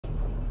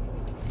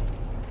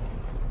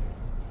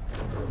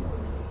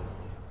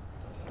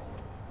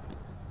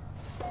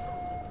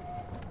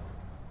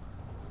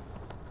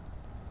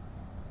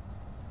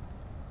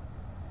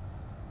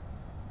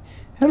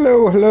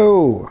Hello,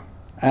 hello.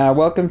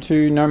 Welcome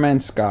to No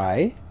Man's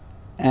Sky,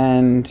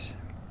 and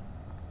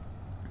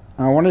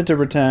I wanted to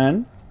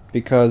return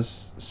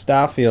because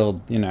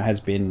Starfield, has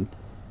been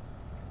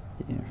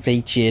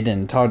featured,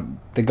 and Todd,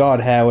 the God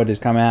Howard, has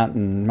come out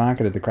and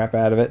marketed the crap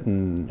out of it,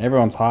 and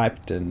everyone's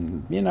hyped,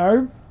 and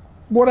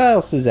what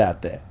else is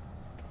out there?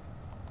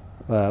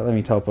 Let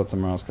me teleport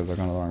somewhere else because I've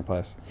gone to the wrong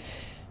place.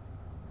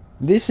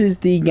 This is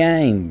the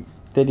game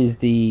that is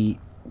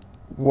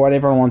what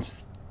everyone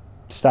wants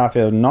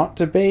Starfield not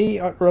to be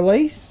at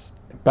release,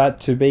 but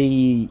to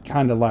be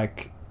kind of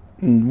like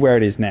where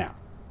it is now.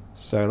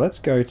 So let's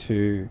go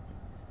to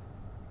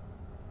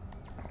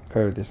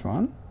this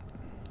one.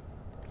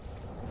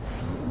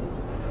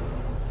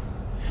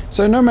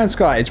 So No Man's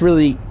Sky, it's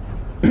really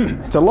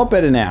it's a lot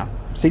better now,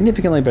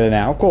 significantly better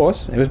now. Of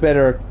course, it was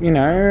better,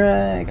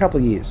 a couple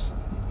of years.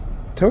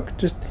 Took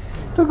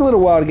a little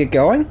while to get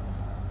going,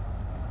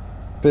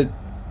 but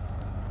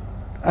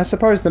I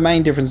suppose the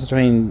main difference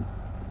between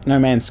No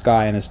Man's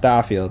Sky and a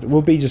Starfield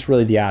will be just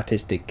really the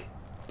artistic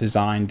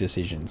design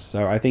decisions.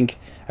 So I think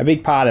a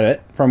big part of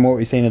it, from what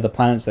we've seen of the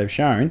planets they've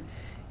shown,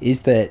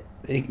 is that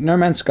No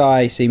Man's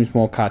Sky seems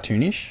more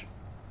cartoonish,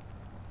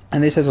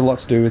 and this has a lot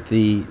to do with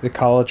the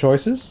color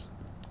choices.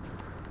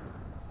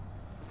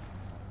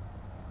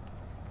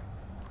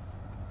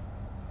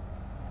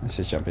 Let's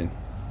just jump in.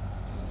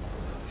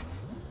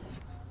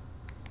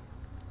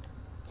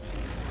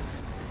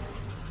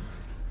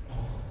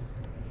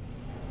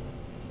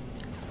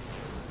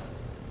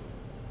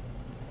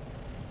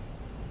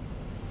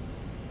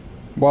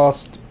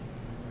 Whilst,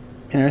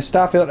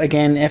 Starfield,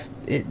 again,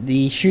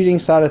 the shooting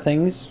side of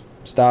things,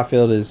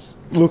 Starfield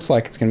looks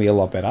like it's going to be a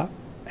lot better.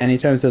 And in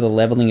terms of the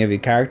leveling of your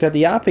character,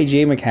 the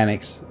RPG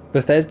mechanics,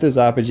 Bethesda's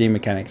RPG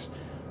mechanics,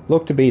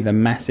 look to be the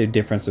massive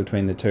difference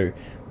between the two.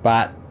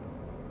 But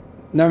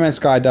No Man's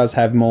Sky does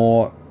have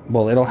more,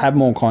 it'll have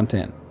more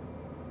content.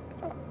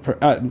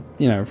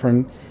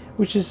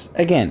 Which is,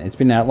 again, it's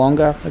been out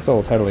longer, it's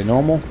all totally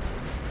normal.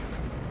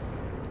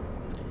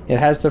 It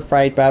has the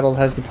freight battles,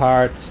 has the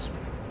pirates.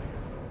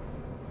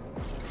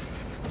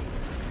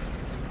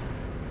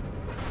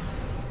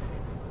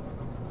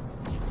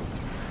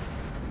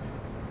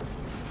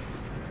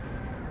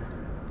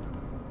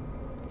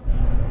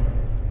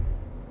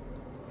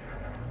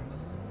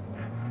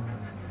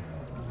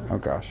 Oh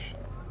gosh.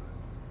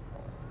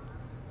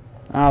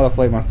 The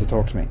fleet wants to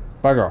talk to me.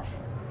 Bugger off.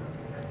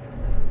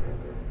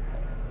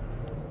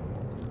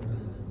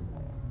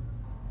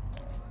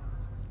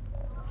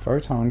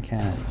 Photon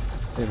cannon.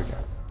 There we go.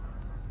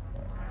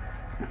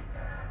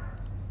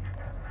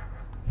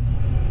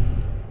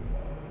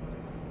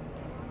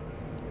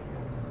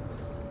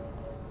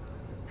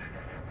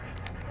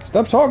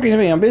 Stop talking to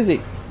me, I'm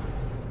busy.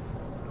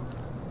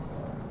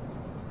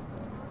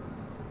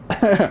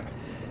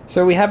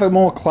 So we have a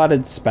more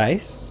cluttered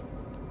space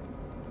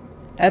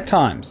at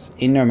times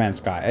in No Man's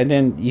Sky, and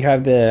then you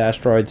have the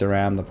asteroids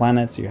around the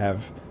planets. You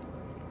have,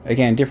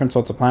 again, different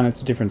sorts of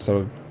planets, different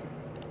sort of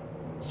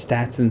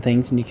stats and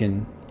things, and you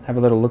can have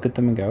a little look at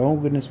them and go, oh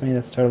goodness me,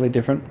 that's totally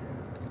different.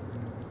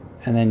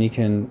 And then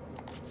you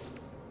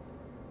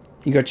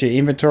got your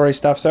inventory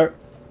stuff. So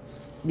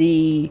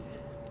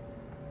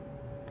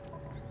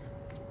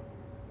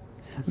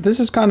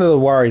this is kind of the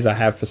worries I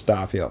have for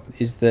Starfield,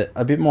 is that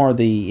a bit more of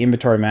the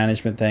inventory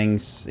management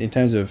things, in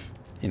terms of,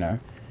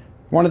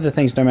 one of the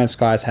things No Man's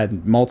Sky has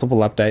had multiple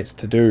updates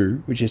to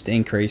do, which is to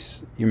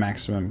increase your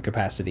maximum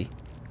capacity.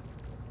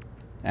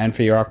 And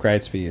for your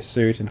upgrades for your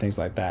suit and things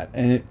like that.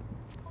 And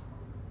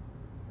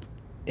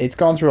it's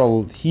gone through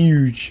a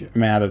huge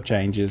amount of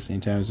changes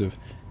in terms of,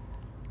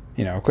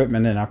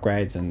 equipment and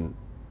upgrades. And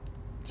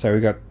so we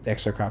got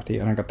exocraft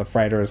here, and I got the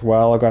freighter as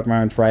well. I got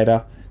my own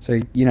freighter. So,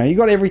 you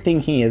got everything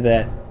here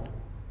that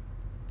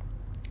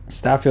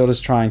Starfield is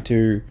trying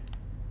to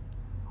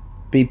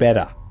be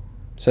better.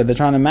 So they're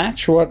trying to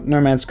match what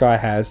No Man's Sky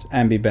has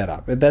and be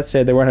better. But that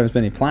said, they won't have as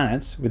many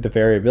planets with the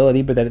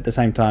variability, but then at the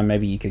same time,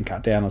 maybe you can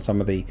cut down on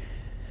some of the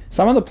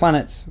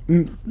planets.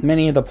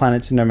 Many of the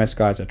planets in No Man's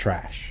Skies are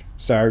trash.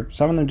 So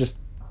some of them just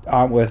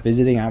aren't worth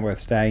visiting, aren't worth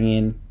staying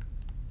in.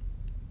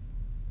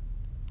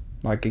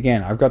 Like,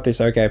 again, I've got this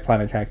OK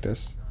Planet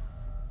Cactus.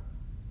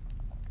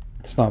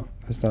 It's not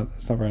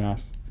very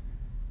nice.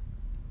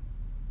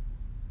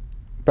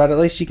 But at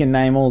least you can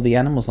name all the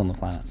animals on the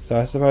planet. So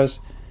I suppose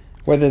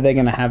whether they're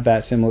going to have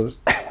that similar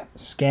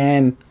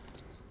scan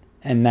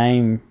and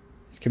name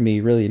can be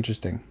really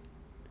interesting.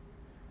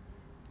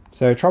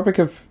 So Tropic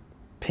of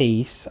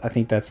Peace, I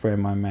think that's where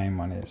my main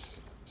one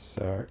is.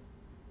 So,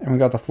 and we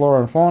got the flora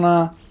and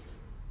fauna.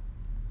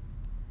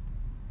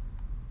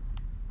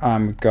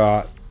 I'm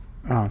trying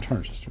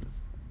to just.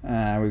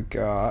 We've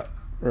got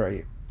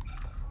right.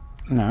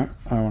 No,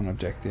 I don't want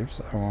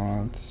objectives. I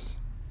want.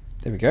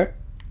 There we go.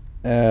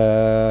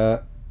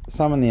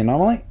 Summon the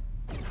anomaly.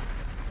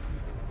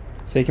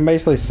 So you can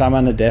basically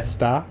summon a Death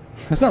Star.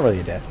 It's not really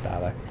a Death Star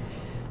though.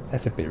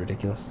 That's a bit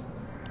ridiculous.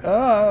 You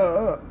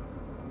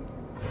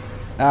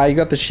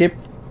got the ship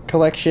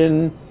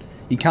collection.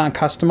 You can't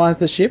customize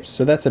the ships,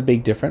 so that's a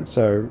big difference.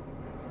 So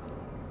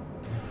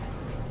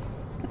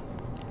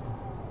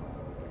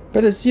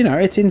But it's, you know,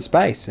 it's in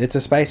space. It's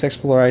a space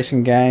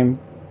exploration game.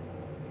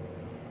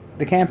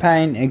 The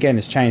campaign, again,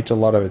 has changed a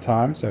lot over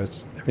time, so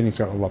everything's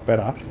got a lot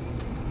better.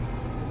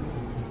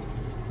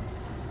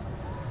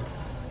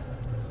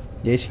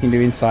 Yes, you can do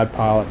inside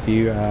pilot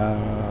view.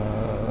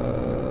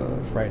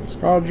 Freight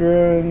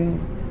Squadron.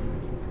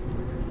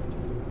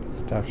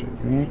 Starship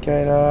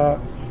Communicator.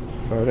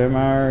 Photo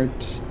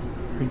mode.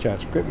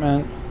 Recharge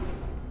equipment.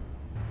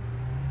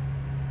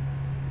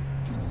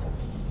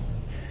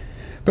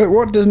 But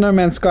what does No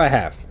Man's Sky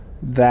have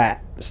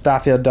that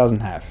Starfield doesn't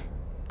have?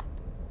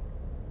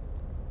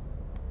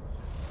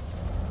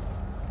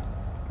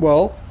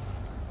 Well,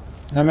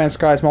 No Man's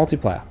Sky is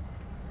multiplayer.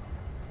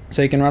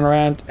 So you can run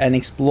around and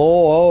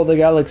explore all the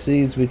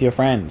galaxies with your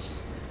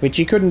friends. Which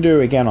you couldn't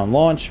do again on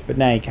launch, but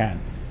now you can.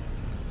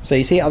 So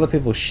you see other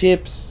people's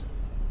ships.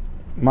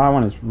 My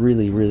one is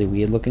really, really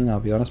weird looking, I'll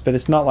be honest. But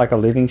it's not like a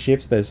living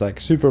ships. There's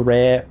like super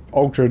rare,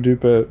 ultra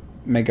duper,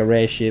 mega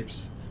rare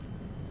ships.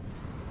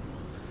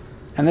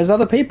 And there's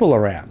other people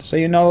around. So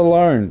you're not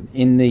alone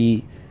in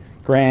the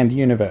grand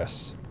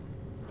universe.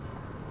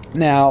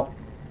 Now,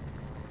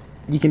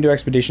 you can do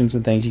expeditions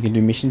and things. You can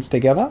do missions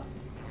together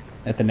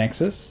at the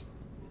Nexus.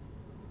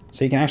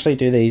 So you can actually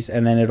do these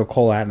and then it'll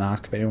call out and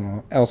ask if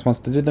anyone else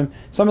wants to do them.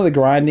 Some of the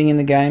grinding in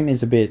the game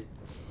is a bit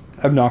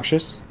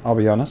obnoxious, I'll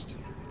be honest.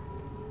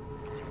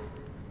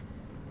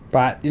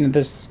 But, you know,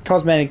 there's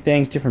cosmetic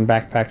things, different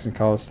backpacks and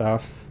color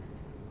stuff.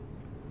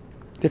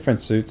 Different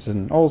suits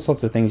and all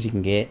sorts of things you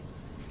can get.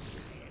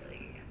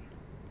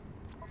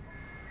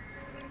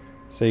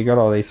 So you got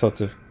all these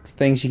sorts of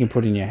things you can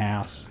put in your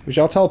house. Which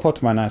I'll teleport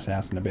to my nice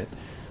house in a bit.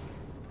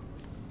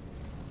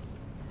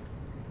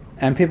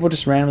 And people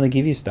just randomly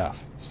give you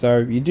stuff. So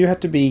you do have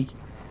to be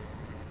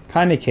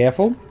kind of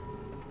careful.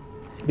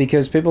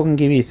 Because people can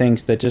give you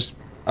things that just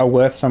are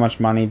worth so much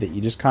money that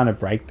you just kind of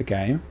break the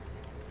game.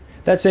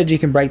 That said, you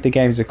can break the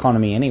game's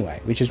economy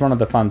anyway. Which is one of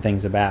the fun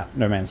things about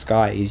No Man's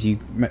Sky. Is you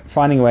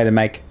finding a way to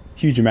make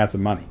huge amounts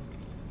of money.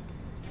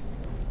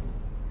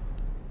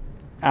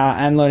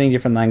 And learning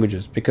different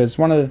languages. Because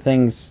one of the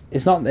things...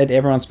 It's not that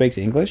everyone speaks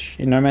English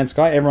in No Man's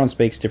Sky. Everyone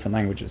speaks different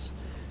languages.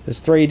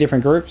 There's 3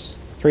 different groups.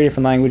 3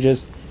 different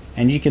languages.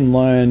 And you can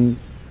learn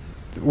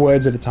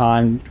words at a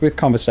time with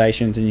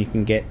conversations and you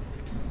can get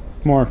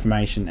more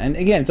information. And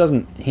again, it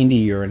doesn't hinder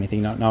you or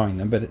anything not knowing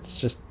them, but it's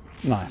just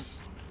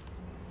nice.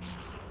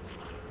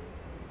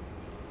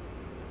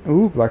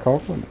 Ooh, black hole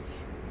planets.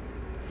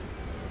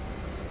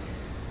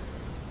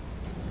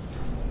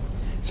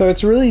 So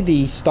it's really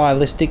the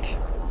stylistic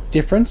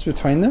difference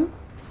between them.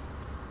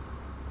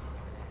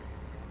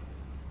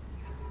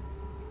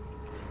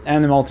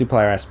 And the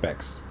multiplayer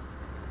aspects.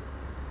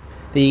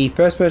 The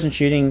first-person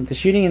shooting, the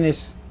shooting in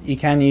this, you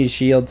can use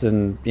shields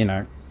and, you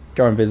know,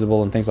 go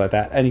invisible and things like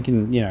that. And you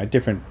can, you know,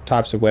 different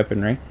types of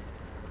weaponry.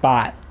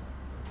 But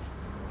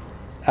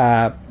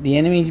the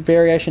enemy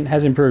variation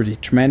has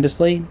improved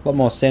tremendously. A lot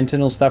more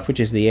Sentinel stuff, which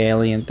is the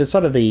alien. That's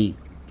sort of the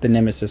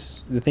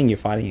nemesis, the thing you're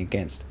fighting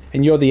against.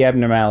 And you're the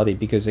abnormality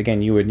because,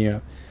 again, you and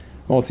your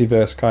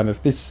multiverse kind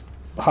of... This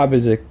hub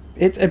is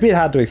it's a bit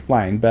hard to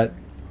explain, but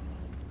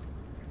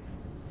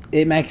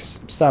it makes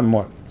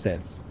somewhat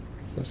sense.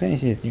 So I've seen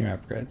these new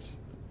upgrades.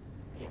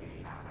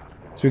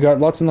 So we've got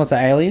lots and lots of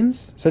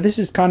aliens. So this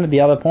is kind of the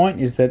other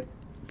point, is that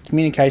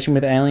communication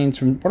with aliens,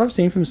 from what I've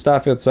seen from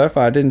Starfield so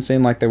far, it didn't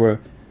seem like there were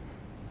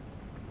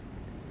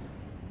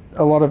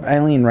a lot of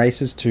alien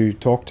races to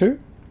talk to.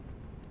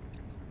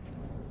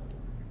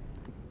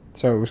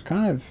 So it was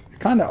kind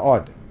of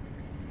odd,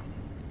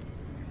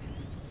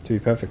 to be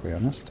perfectly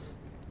honest.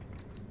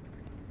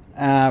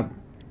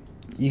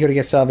 You got to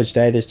get salvage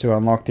data to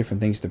unlock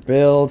different things to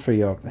build for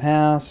your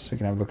house. We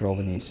can have a look at all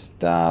the new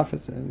stuff.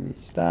 Is there new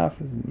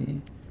stuff? Is there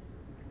new...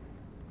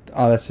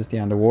 Oh, that's just the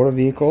underwater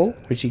vehicle,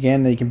 which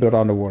again, you can build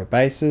underwater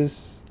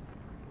bases.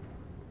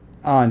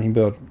 Oh, and you can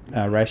build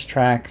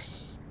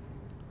racetracks.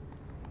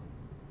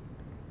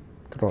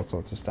 Got all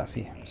sorts of stuff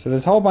here. So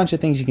there's a whole bunch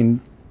of things you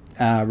can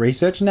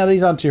research. Now,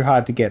 these aren't too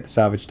hard to get, the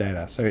salvage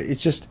data. So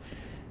it's just,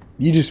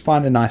 you just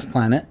find a nice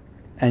planet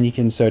and you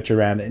can search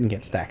around it and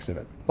get stacks of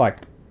it. Like,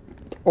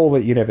 all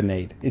that you'd ever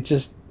need. It's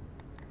just,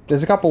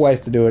 there's a couple ways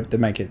to do it to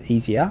make it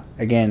easier.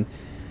 Again,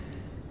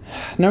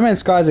 No Man's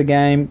Sky is a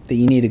game that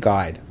you need a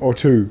guide or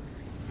two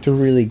to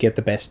really get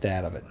the best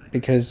out of it,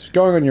 because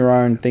going on your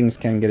own, things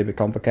can get a bit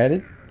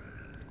complicated.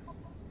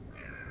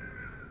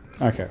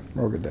 Okay,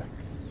 we're all good there.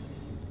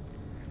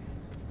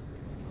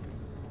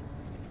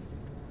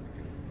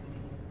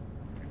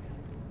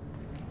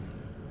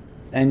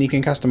 And you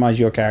can customize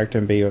your character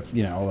and be,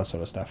 you know, all that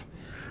sort of stuff.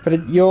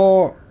 But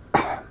your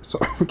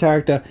sort of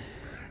character,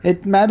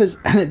 it matters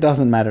and it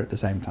doesn't matter at the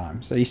same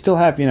time. So you still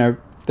have, you know,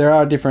 there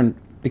are different,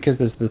 because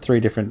there's the 3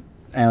 different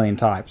alien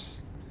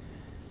types.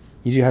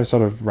 You do have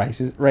sort of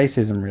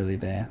racism really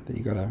there that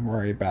you got to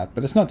worry about,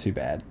 but it's not too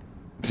bad.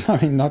 I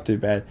mean, not too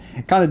bad.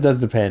 It kind of does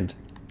depend.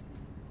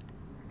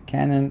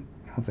 Cannon,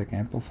 what's that,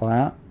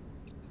 amplifier?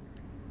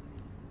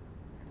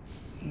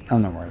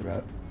 I'm not worried about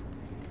it.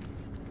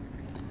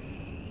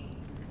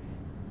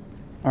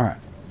 Alright,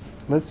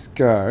 let's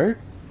go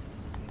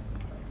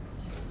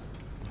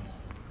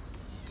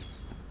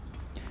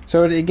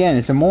So again,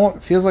 it's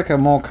feels like a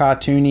more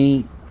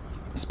cartoony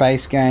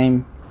space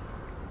game.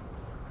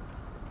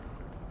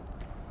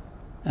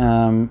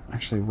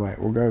 Actually, wait,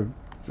 we'll go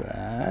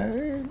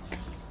back.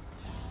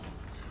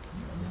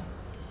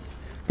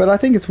 But I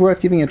think it's worth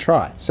giving a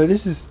try. So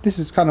this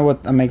is kind of what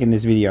I'm making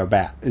this video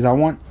about.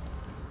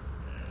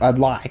 I'd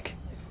like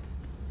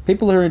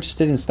people who are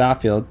interested in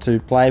Starfield to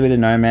play a bit of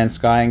No Man's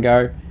Sky and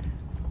go,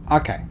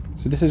 okay,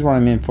 so this is what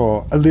I'm in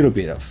for, a little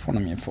bit of what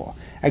I'm in for.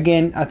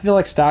 Again, I feel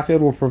like Starfield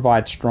will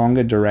provide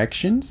stronger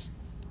directions.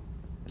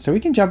 So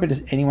we can jump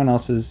into anyone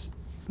else's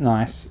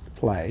nice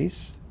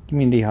place.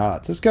 Community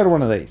Hearts. Let's go to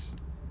one of these.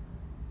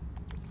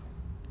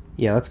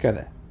 Yeah, let's go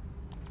there.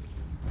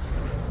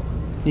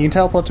 You can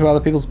teleport to other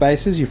people's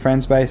bases, your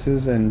friends'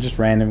 bases, and just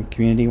random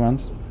community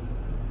ones.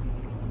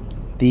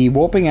 The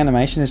warping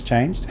animation has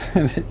changed,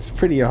 and it's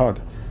pretty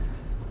odd.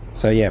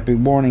 So yeah,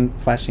 big warning,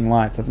 flashing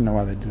lights. I don't know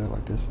why they did it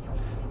like this.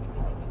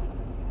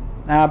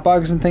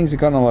 Bugs and things have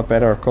gotten a lot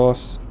better, of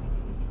course.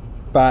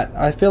 But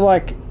I feel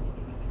like,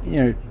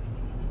 you know,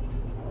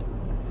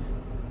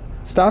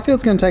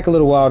 Starfield's going to take a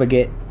little while to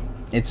get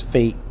its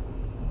feet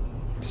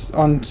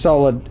on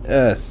solid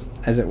earth,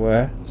 as it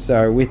were.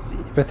 So with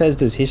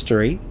Bethesda's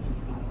history,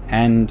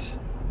 and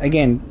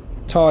again,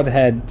 Todd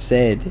had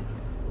said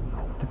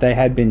that they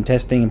had been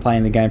testing and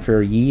playing the game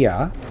for a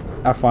year.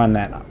 I find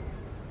that,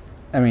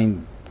 I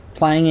mean,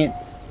 playing it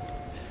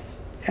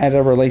at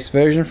a release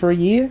version for a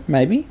year,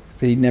 maybe,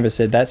 but he never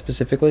said that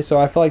specifically. So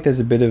I feel like there's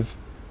a bit of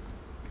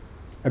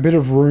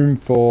room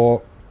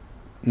for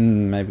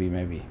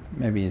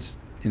maybe it's,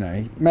 you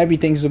know, maybe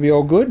things will be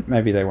all good,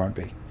 maybe they won't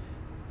be.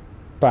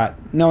 But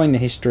knowing the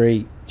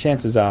history,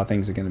 chances are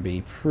things are going to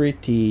be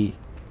pretty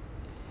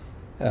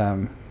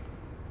oh,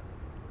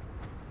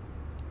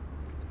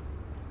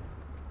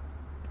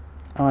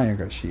 I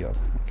got a shield.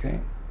 Okay.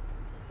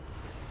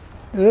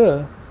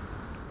 Ugh.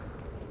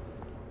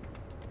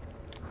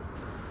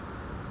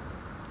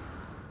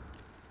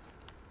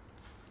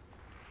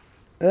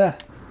 Ugh.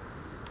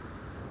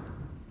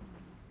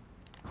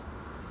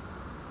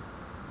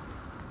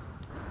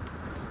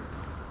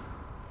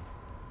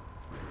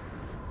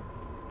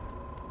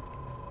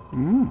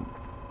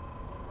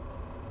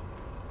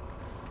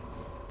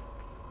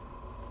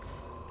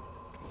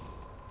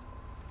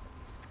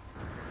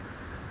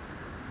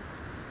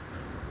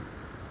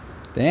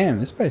 Damn,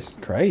 this place is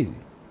crazy.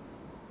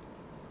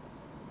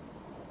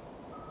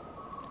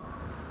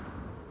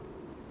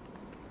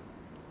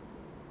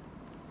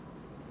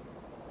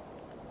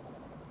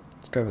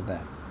 Let's go with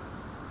that.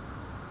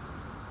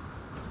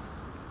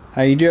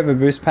 You do have a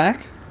boost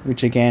pack,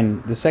 which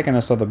again, the second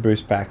I saw the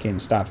boost pack in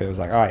Starfield, I was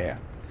like, oh yeah.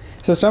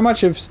 So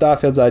much of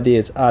Starfield's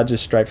ideas are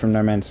just straight from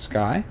No Man's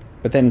Sky,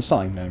 but then it's not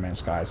like No Man's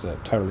Sky is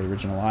totally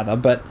original either,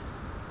 but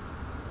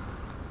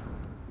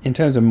in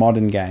terms of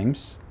modern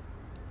games,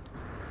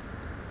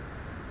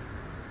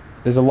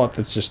 there's a lot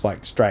that's just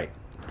like straight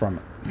from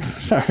it.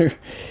 So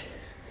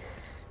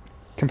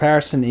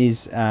comparison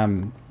is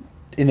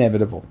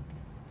inevitable.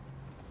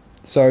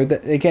 So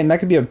again, that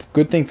could be a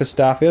good thing for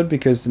Starfield,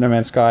 because No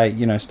Man's Sky,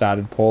 you know,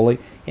 started poorly,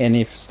 and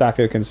if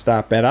Starfield can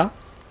start better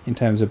in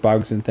terms of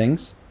bugs and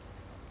things,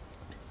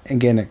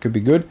 again, it could be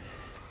good.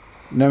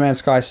 No Man's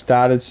Sky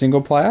started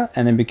single player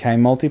and then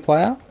became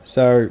multiplayer,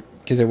 so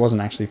because it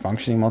wasn't actually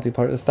functioning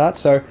multiplayer at the start.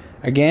 So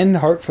again,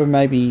 hope for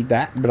maybe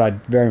that, but I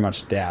very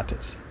much doubt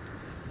it.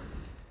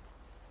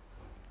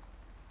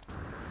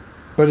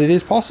 But it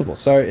is possible.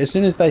 So as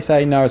soon as they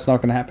say no, it's not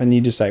going to happen, you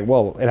just say,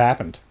 well, it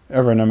happened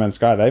over in No Man's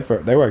Sky. They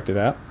worked it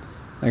out.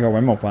 They got way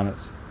more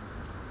planets.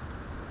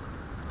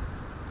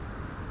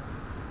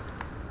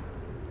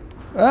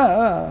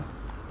 Your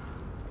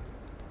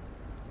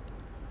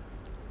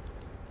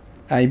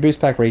boost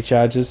pack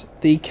recharges.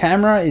 The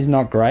camera is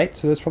not great,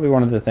 so that's probably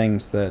one of the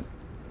things that,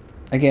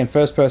 again,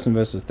 first person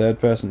versus third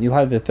person. You'll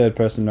have the third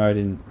person mode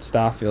in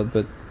Starfield,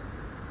 but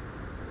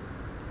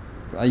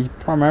you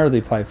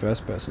primarily play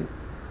first person.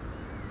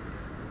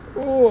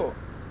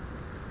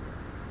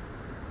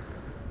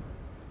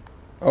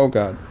 Oh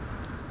god.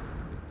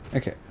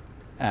 Okay.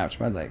 Ouch,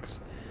 my legs.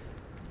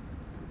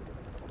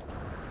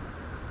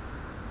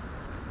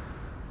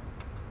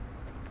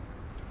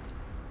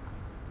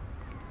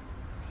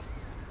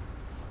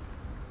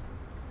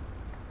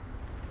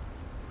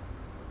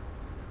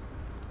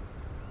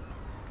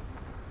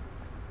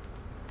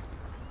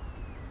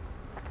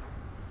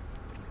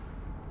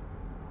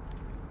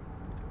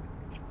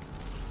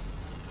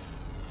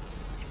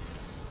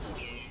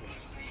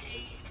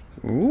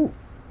 Ooh.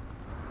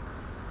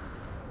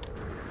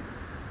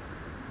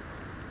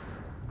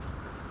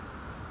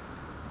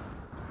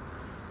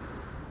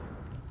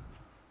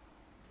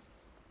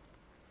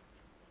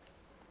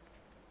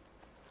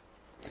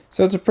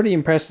 So it's a pretty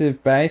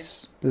impressive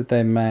base that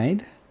they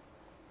made.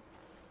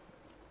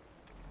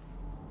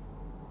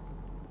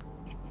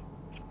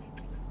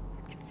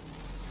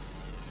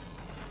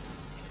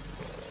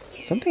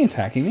 Something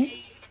attacking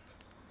me?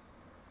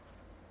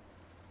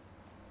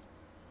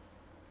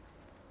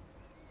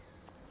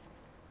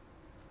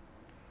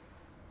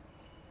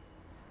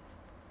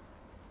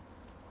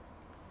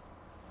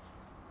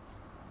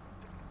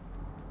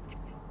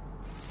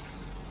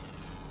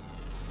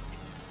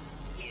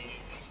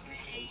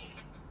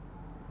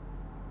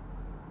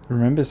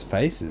 Remembers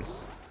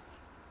faces.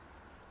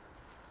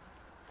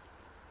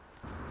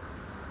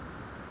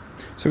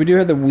 So we do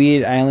have the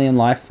weird alien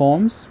life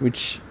forms,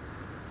 which...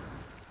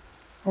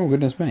 Oh,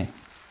 goodness me.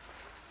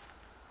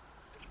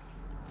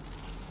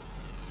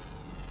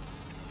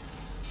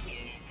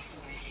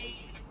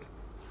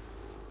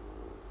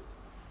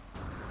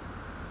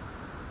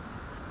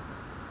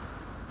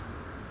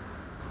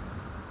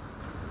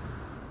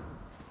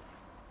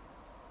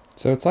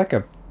 So it's like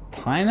a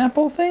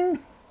pineapple thing?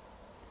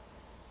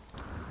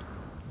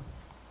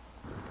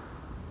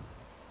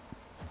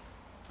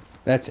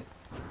 That's it.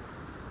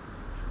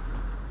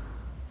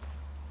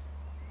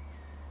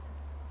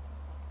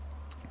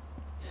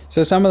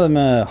 So some of them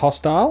are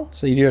hostile,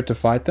 so you do have to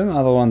fight them.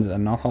 Other ones are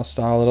not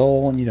hostile at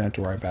all, and you don't have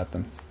to worry about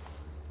them.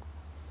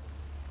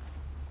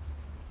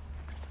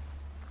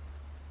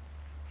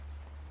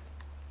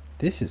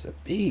 This is a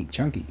big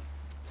chunky.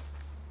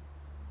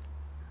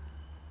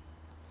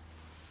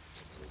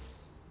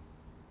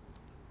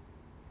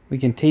 We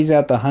can tease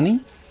out the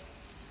honey.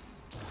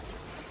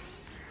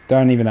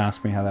 Don't even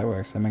ask me how that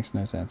works. That makes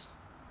no sense.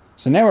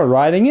 So now we're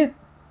riding it.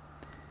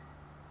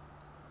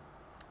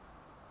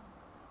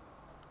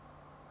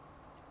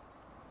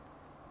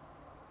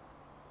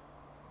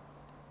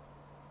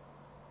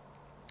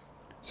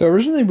 So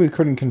originally we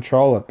couldn't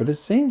control it, but it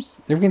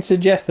seems we can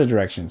suggest the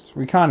directions.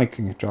 We kind of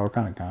can control,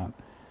 kind of can't.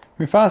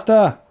 Move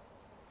faster.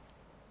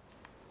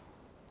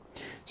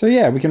 So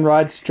yeah, we can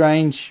ride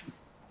strange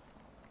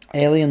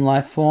alien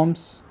life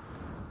forms.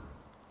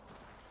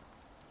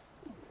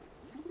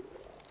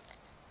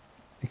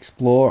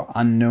 Explore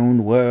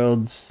unknown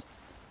worlds.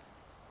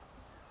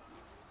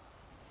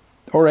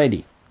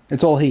 Already.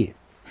 It's all here.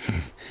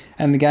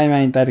 And the game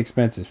ain't that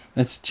expensive.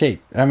 It's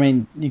cheap. I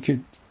mean, you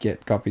could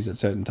get copies at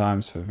certain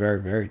times for very,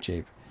 very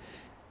cheap.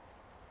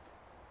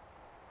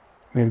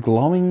 We have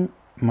glowing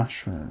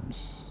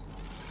mushrooms.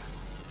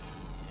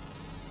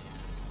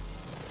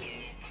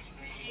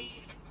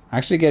 I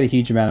actually get a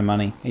huge amount of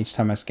money each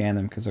time I scan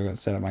them because I've got to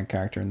set up my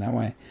character in that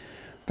way.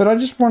 But I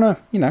just want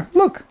to, you know,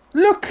 look!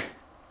 Look!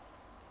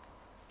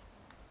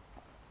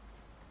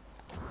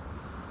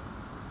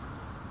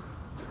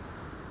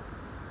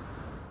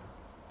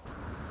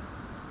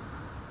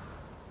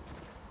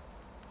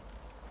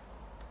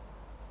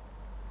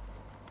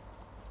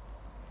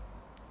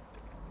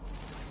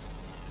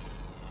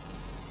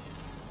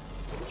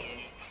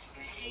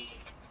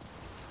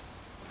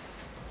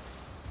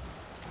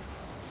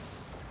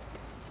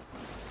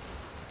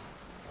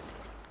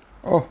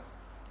 Oh,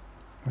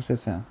 what's that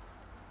sound?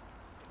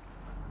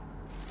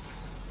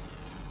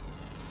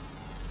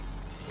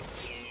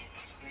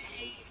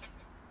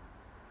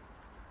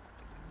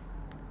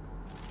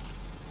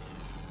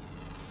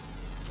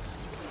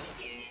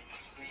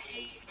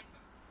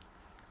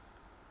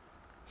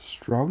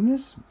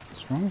 Strongest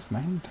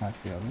magnetite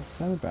field. What's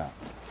that about?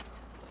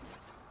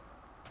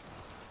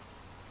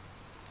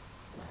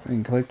 We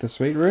can collect the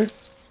sweet root.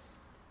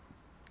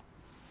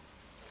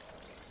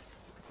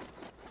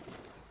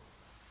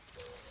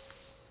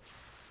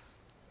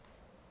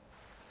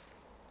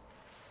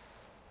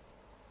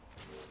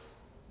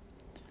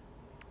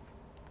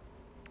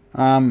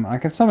 I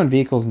can summon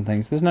vehicles and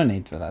things. There's no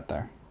need for that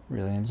though.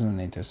 Really, there's no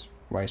need to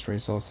waste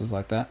resources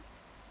like that.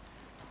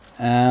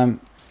 No.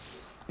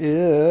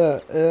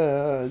 There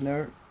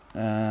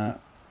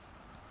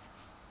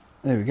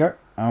we go.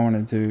 I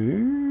want to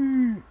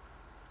do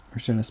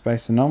return a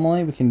space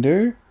anomaly. We can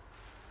do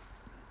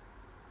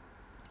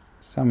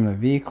summon a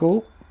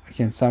vehicle. We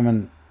can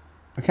summon.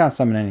 We can't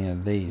summon any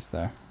of these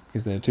though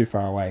because they're too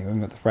far away. We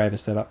haven't got the freighter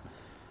set up.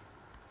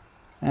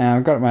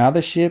 I've got my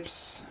other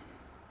ships.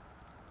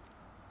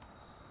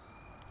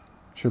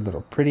 A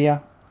little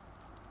prettier.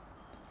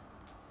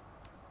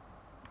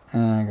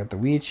 I got the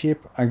weird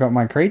ship. I got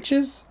my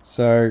creatures.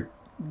 So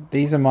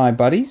these are my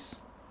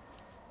buddies.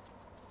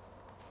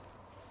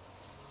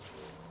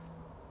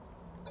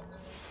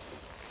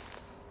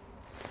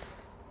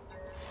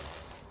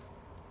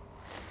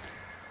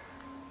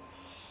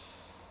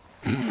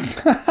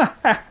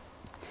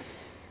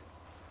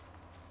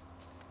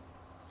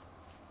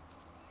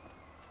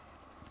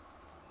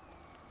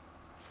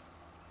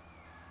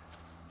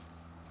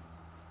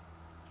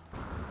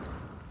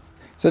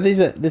 So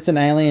that's an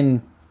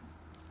alien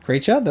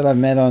creature that I've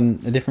met on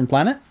a different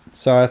planet.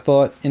 So I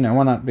thought, you know,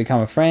 why not become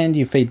a friend?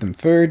 You feed them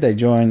food, they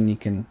join. You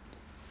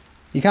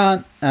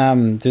can't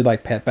do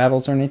like pet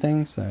battles or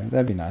anything. So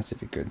that'd be nice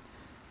if you could.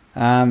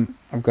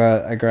 I've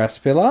got a grass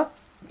pillar,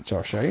 which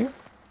I'll show you.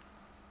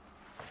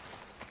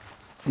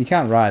 You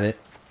can't ride it.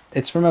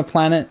 It's from a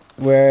planet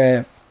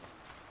where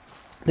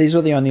these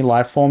were the only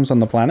life forms on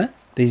the planet.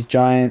 These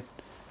giant,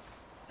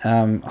 I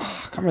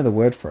can't remember the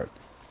word for it.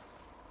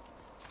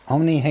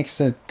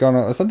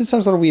 Omni-hexagonal, or something,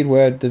 some sort of weird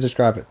word to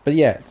describe it. But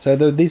yeah, so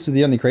these are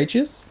the only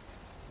creatures.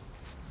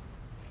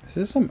 Is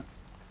there some...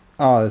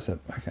 Oh, there's a...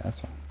 Okay,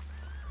 that's fine.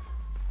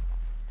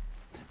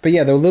 But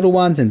yeah, there were little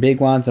ones and big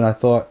ones, and I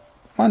thought,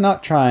 why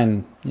not try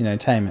and, you know,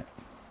 tame it?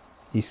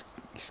 He's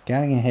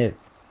scouting ahead.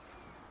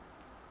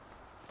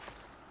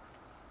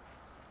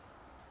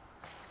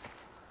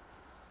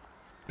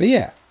 But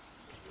yeah.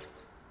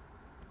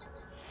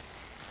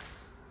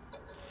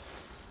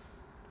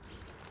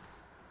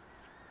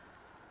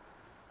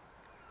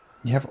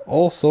 You have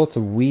all sorts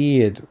of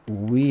weird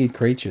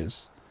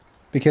creatures.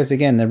 Because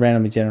again, they're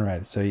randomly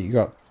generated. So you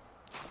got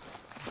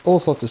all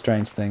sorts of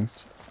strange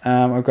things.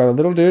 I've got a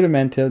little dude, a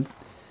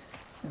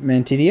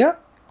Mantidia.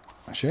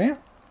 I'll show you.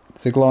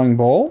 It's a glowing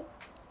ball.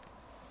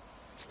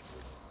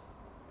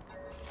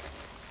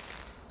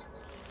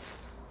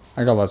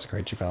 I got lots of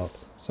creature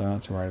pellets, so I'm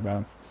not too worried about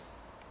them.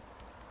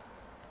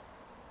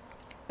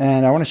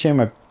 And I want to show you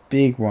my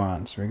big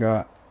ones. We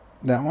got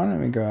that one,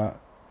 and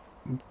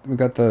we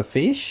got the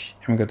fish,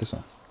 and we got this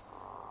one.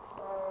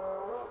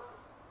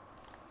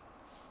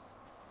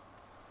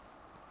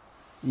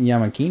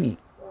 Yamakini.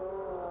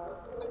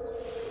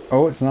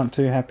 Oh, it's not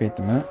too happy at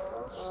the minute.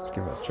 Let's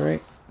give it a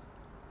treat.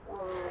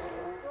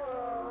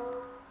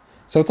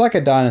 So it's like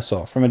a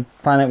dinosaur from a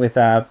planet with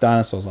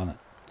dinosaurs on it.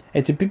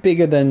 It's a bit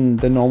bigger than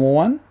the normal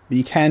one, but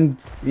you can,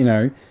 you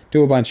know,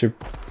 do a bunch of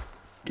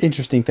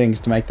interesting things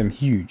to make them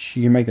huge.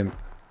 You can make them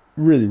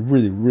really,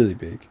 really, really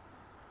big.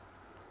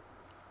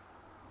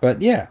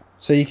 But yeah,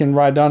 so you can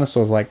ride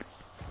dinosaurs like,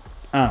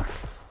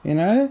 you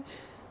know,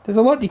 there's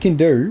a lot you can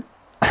do,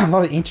 a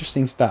lot of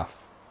interesting stuff.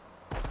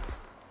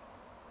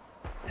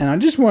 And I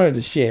just wanted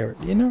to share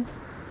it, you know.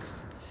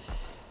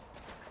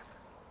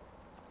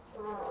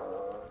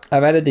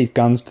 I've added these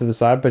guns to the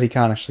side, but he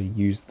can't actually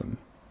use them,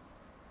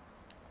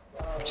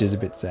 which is a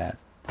bit sad.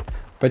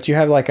 But you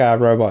have like a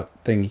robot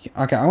thing.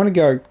 Okay, I want to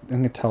go. I'm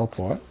going to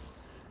teleport.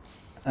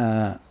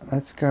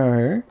 Let's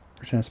go.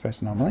 Return to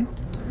space anomaly.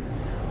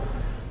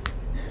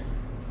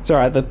 It's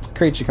alright, the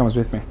creature comes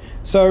with me.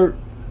 So,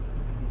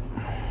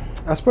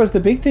 I suppose the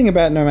big thing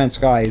about No Man's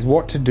Sky is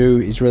what to do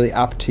is really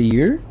up to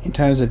you. In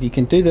terms of, you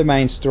can do the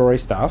main story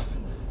stuff.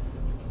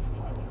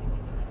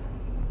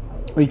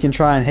 Or you can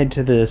try and head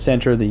to the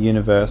center of the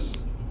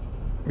universe.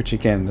 Which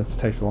again, that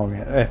takes a long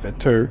effort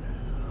too.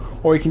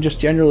 Or you can just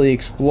generally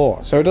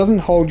explore. So it doesn't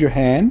hold your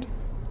hand.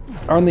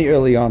 Only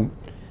early on.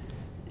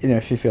 You know,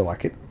 if you feel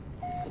like it.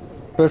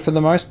 But for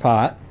the most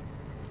part...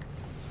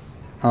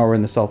 Oh, we're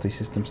in the salty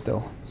system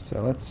still.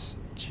 So let's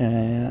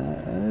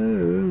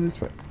change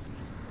this way.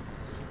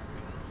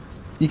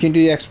 You can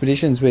do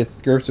expeditions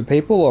with groups of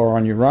people or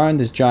on your own.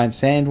 There's giant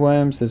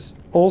sandworms. There's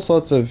all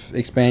sorts of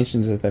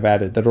expansions that they've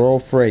added that are all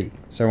free.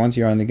 So once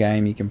you own the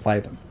game, you can play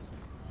them.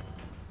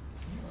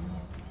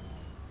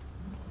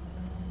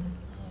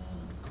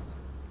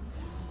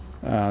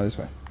 This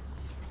way.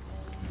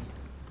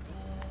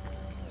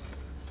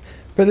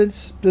 But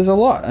there's a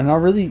lot, and I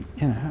really,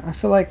 you know, I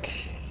feel like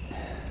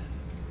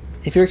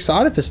if you're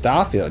excited for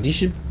Starfield, you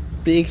should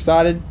be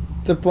excited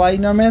to play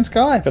No Man's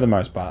Sky for the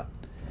most part.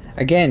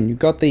 Again, you've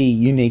got the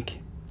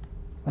unique...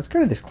 Let's go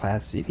to this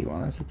Cloud City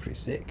one. That's pretty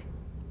sick.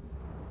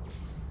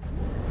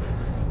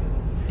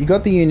 You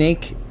got the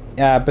unique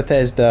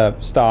Bethesda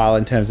style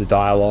in terms of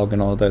dialogue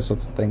and all of those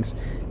sorts of things.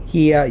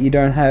 Here, you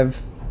don't have...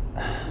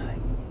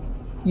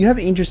 You have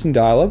interesting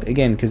dialogue,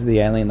 again, because of the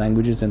alien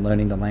languages and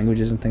learning the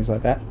languages and things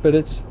like that. But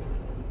it's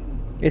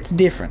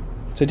different.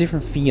 It's a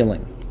different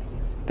feeling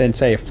than,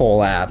 say, a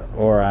Fallout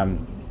or,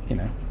 you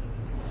know,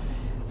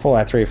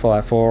 Fallout 3,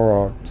 Fallout 4,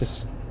 or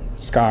just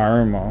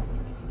Skyrim or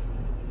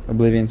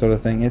Oblivion sort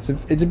of thing. It's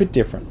a bit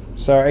different.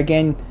 So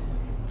again,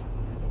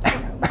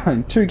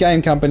 two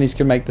game companies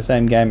can make the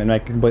same game and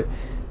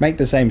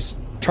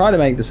try to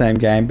make the same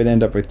game, but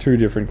end up with two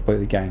different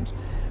completely games.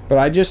 But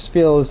I just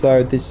feel as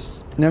though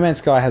this No Man's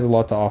Sky has a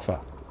lot to offer.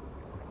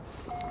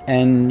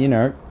 And you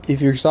know,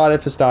 if you're excited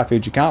for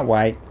Starfield, you can't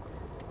wait.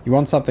 You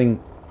want something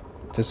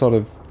to sort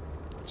of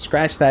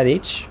scratch that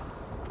itch.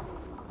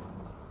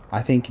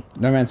 I think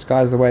No Man's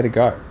Sky is the way to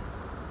go.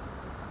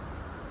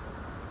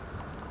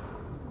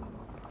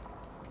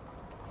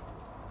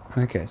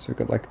 Okay, so we've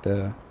got like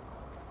the...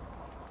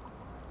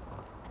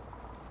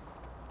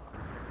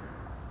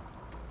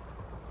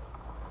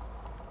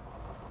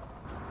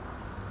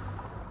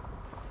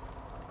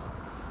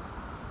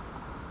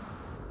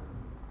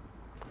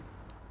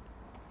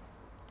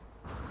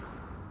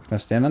 Can I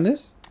stand on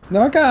this?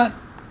 No, I can't.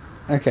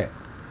 Okay.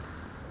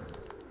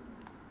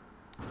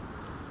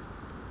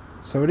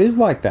 So it is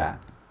like that.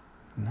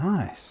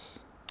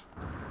 Nice.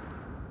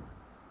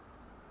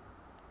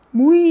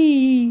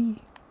 Whee!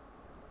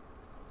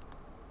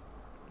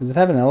 Does it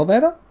have an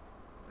elevator?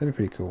 That'd be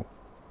pretty cool.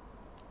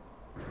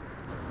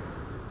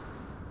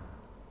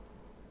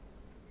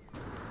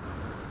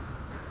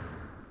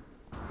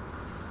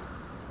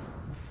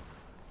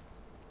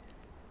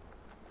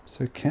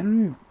 So can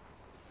we...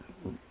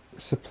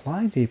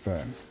 Supply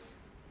depot.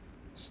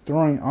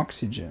 Storing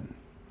oxygen.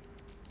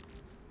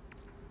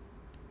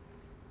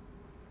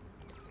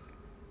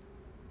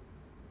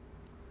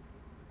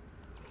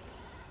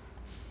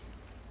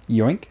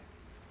 Yoink.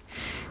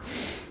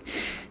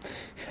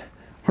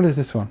 What is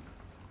this one?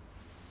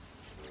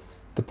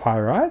 The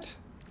pyrite?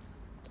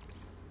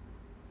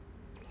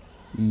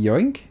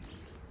 Yoink.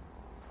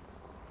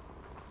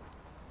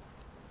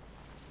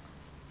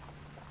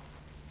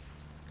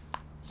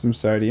 Some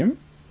sodium.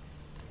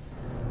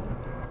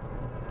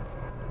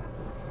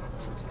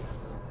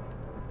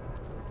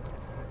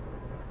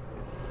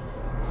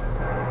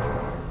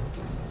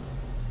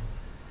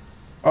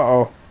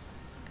 Uh-oh.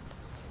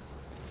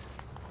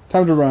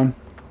 Time to run.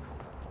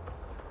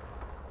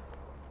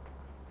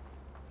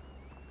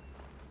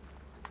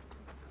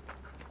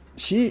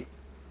 Shit.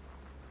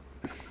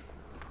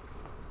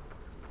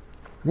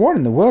 What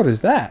in the world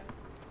is that?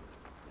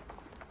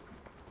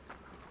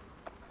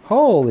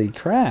 Holy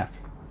crap.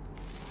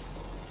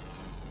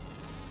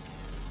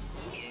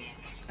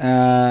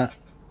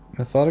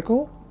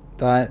 Methodical?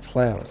 Diet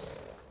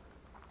flowers.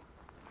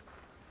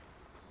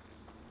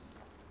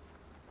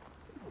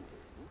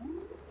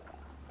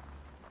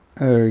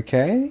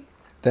 Okay.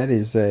 That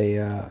is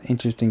a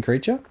interesting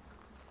creature.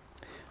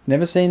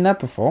 Never seen that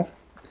before.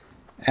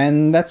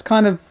 And that's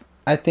kind of,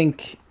 I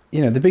think,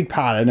 you know, the big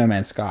part of No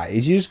Man's Sky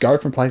is you just go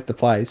from place to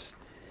place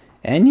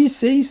and you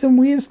see some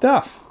weird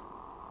stuff.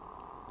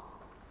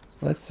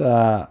 Let's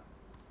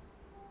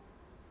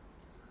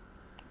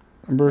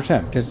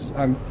return because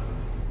I'm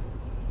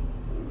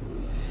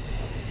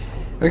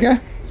okay.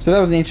 So that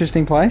was an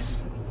interesting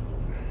place.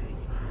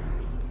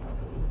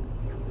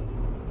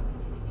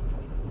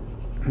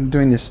 I'm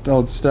doing this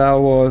old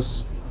Star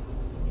Wars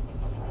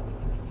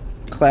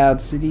Cloud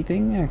City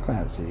thing. Yeah,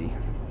 Cloud City.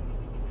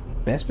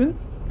 Bespin?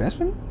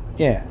 Bespin?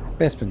 Yeah,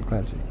 Bespin,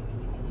 Cloud City.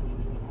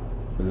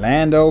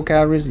 Lando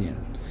Calrissian.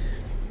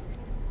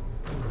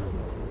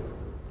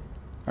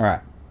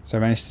 Alright, so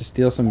I managed to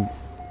steal some...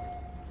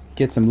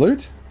 Get some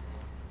loot.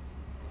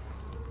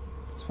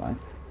 It's fine.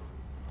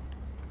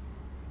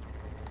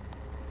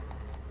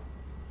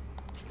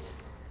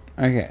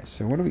 Okay,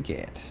 so what do we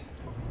get?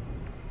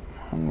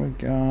 We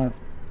got...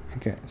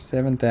 Okay,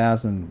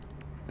 7,000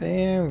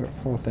 there. We've got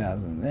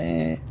 4,000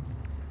 there.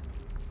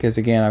 Because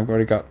again, I've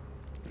already got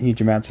huge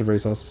amounts of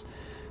resources.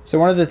 So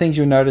one of the things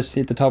you'll notice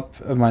at the top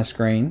of my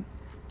screen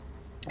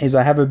is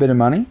I have a bit of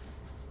money.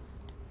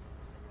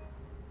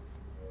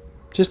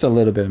 Just a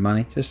little bit of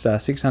money. Just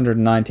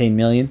 619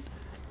 million.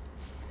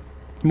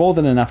 More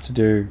than enough to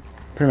do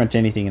pretty much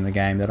anything in the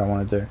game that I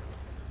want to do.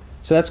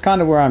 So that's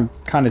kind of where I'm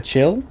kind of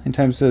chill in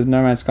terms of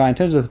No Man's Sky, in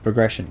terms of the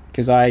progression.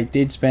 Because I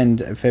did spend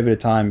a fair bit of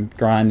time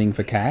grinding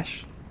for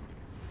cash.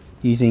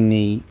 Using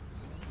the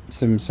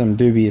some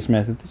dubious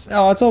methods.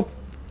 Oh,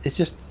 it's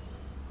just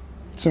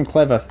some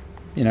clever,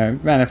 you know,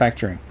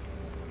 manufacturing.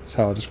 That's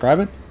how I'll describe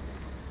it.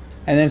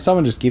 And then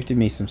someone just gifted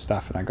me some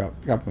stuff and I got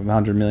a couple of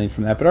 100 million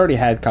from that. But I already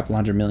had a couple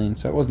 100 million,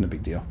 so it wasn't a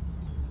big deal.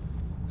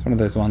 It's one of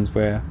those ones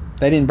where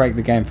they didn't break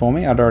the game for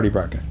me. I'd already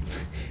broke it.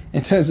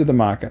 In terms of the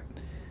market.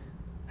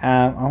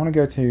 I want to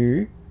go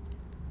to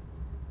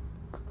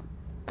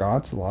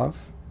God's Love.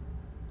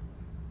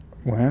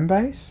 Worm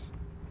Base?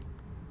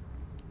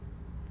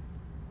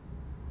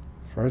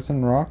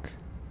 Frozen Rock?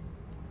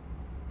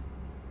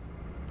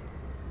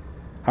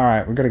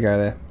 Alright, we've got to go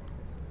there.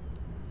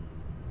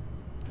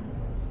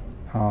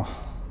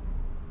 Oh.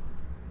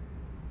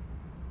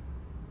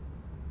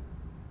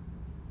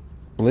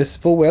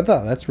 Blissful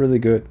weather. That's really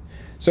good.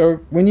 So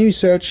when you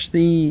search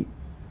the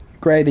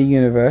greater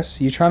universe,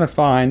 you're trying to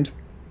find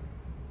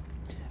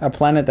a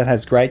planet that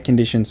has great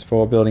conditions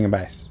for building a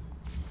base.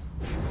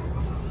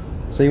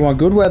 So you want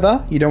good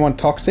weather. You don't want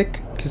toxic,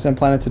 because some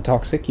planets are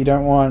toxic. You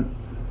don't want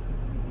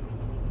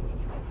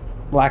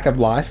lack of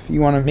life.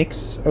 You want a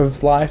mix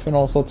of life and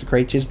all sorts of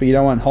creatures, but you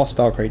don't want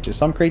hostile creatures.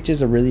 Some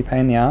creatures are really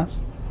pain in the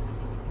ass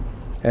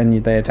and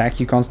they attack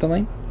you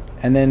constantly.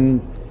 And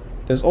then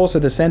there's also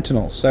the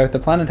sentinels. So if the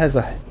planet has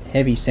a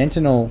heavy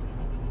sentinel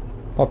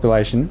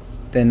population,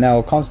 then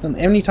they'll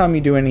constantly, anytime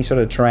you do any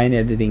sort of terrain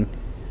editing,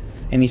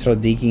 any sort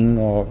of digging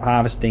or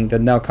harvesting,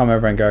 then they'll come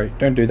over and go,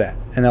 don't do that.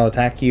 And they'll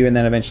attack you, and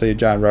then eventually a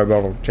giant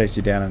robot will chase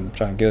you down and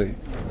try and kill you.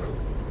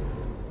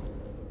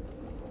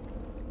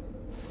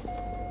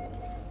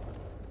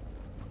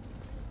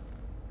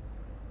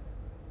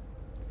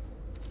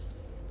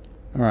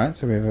 Alright,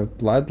 so we have a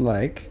blood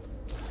lake.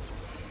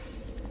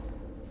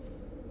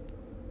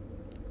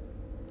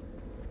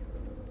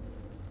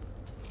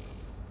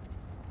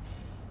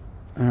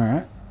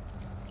 Alright.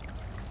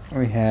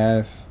 We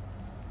have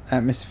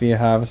atmosphere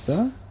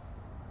harvester.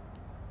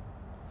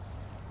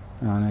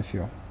 Oh, no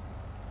fuel.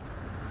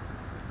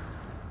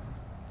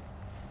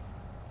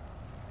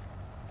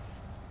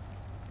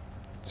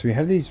 So we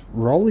have these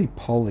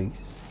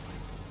roly-polies.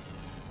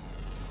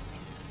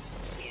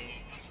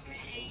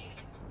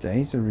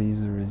 Days are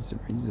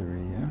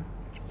yeah.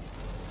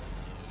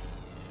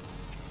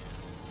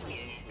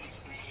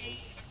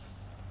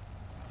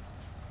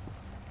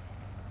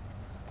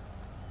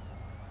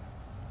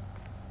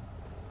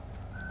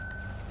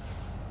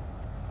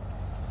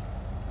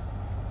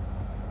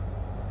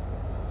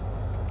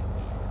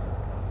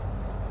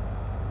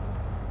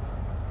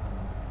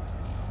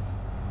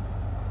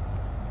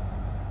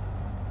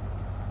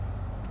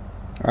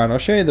 Alright, I'll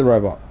show you the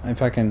robot.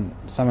 If I can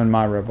summon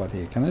my robot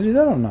here. Can I do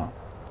that or not?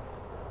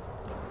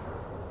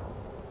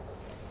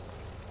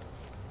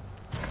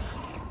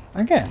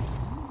 Okay.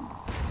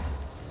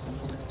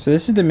 So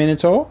this is the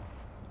Minotaur.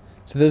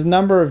 So there's a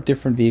number of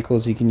different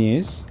vehicles you can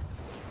use.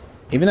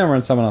 Even though we're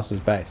on someone else's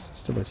base, it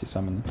still lets you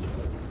summon them.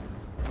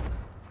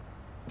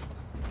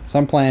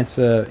 Some plants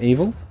are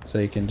evil, so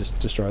you can just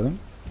destroy them.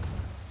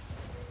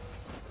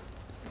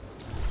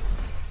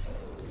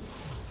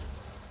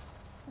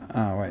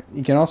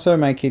 You can also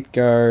make it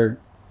go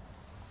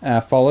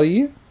follow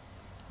you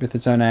with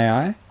its own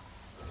AI.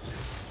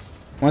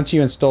 Once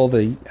you install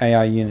the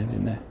AI unit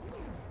in there.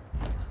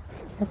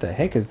 What the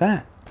heck is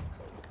that?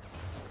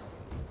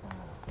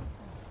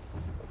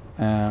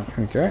 Here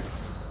we go.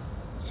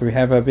 So we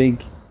have a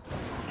big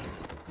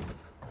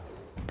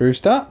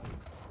booster.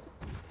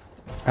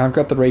 I've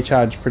got the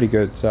recharge pretty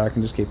good, so I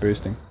can just keep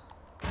boosting.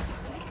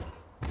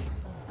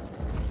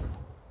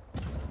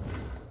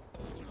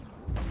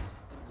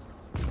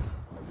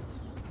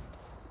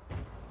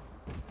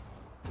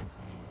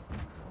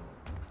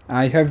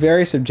 You have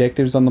various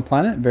objectives on the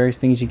planet, various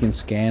things you can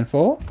scan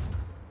for.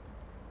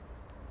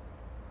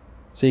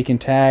 So you can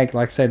tag,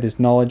 like say, this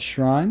knowledge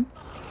shrine.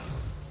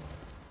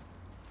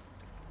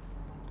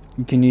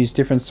 You can use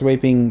different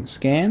sweeping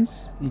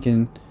scans. You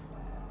can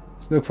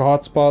look for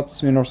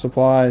hotspots, mineral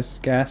supplies,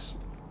 gas.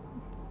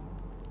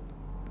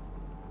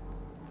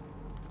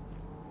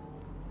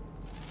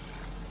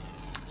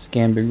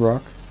 Scan Big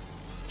Rock.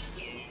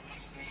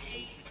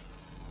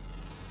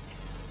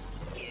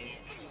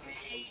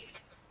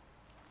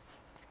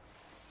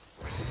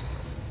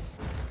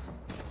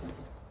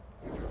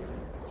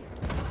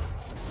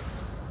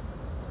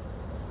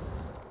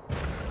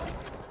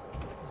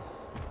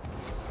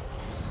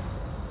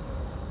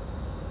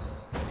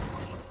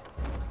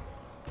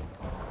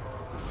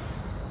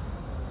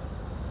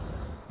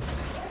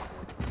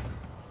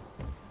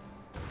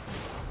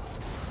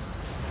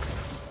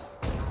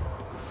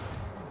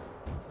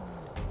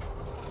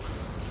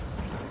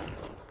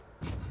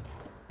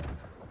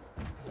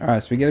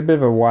 Alright, so we get a bit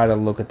of a wider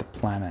look at the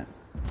planet.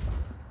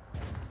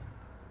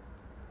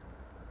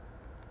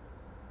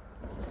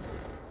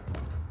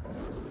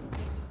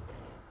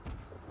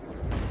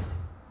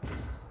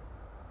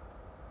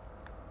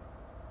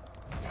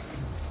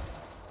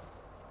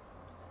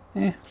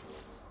 Yeah,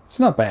 it's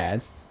not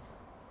bad.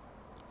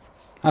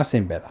 I've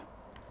seen better.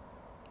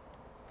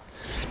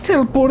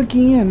 Teleport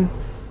again!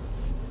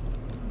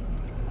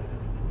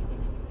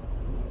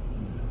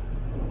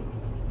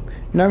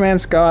 No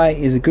Man's Sky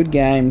is a good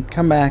game.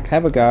 Come back,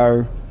 have a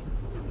go.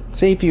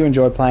 See if you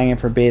enjoy playing it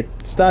for a bit.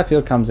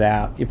 Starfield comes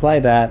out. You play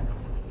that.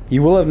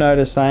 You will have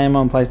noticed I am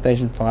on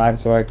PlayStation 5,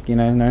 so no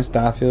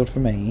Starfield for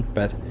me.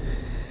 But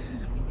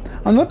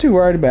I'm not too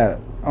worried about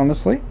it,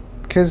 honestly.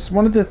 Because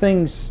one of the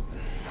things...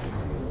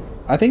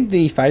 I think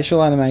the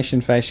facial animation,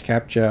 face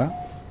capture,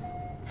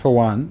 for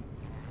one,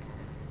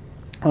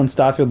 on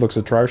Starfield looks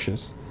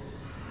atrocious.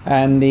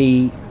 And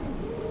the...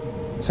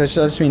 So I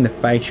just mean the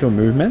facial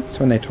movements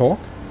when they talk.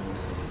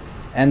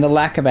 And the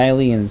lack of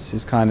aliens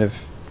is kind of,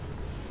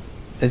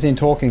 as in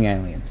talking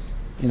aliens,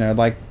 you know,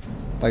 like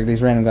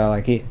these random guy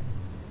like it.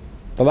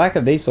 The lack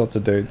of these sorts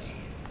of dudes.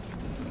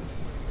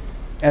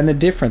 And the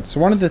difference,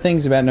 one of the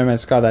things about No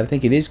Man's Sky that I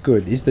think it is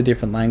good is the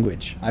different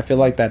language. I feel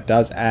like that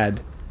does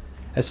add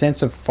a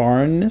sense of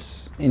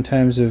foreignness in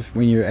terms of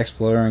when you're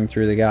exploring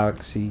through the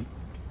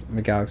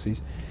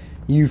galaxies.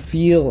 You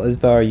feel as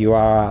though you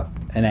are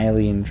an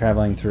alien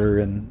traveling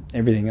through and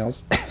everything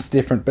else is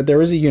different. But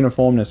there is a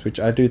uniformness which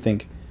I do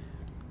think,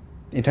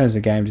 in terms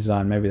of game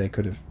design, maybe they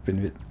could have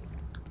been a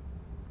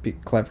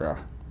bit cleverer.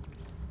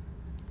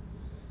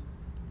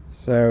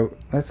 So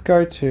let's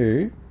go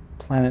to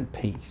Planet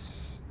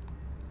Peace.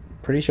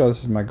 Pretty sure this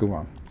is my good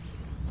one.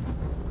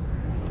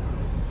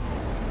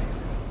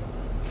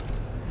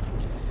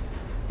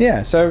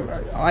 Yeah, so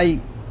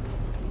I'm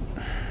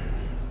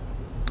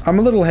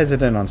a little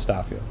hesitant on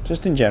Starfield,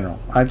 just in general.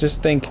 I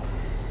just think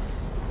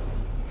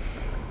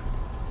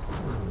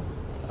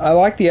I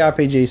like the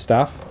RPG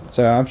stuff,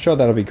 so I'm sure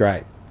that'll be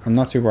great. I'm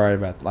not too worried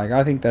about it. Like,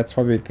 I think that's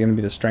probably going to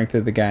be the strength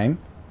of the game.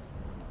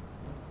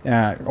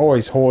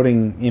 Always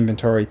hoarding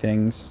inventory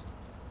things.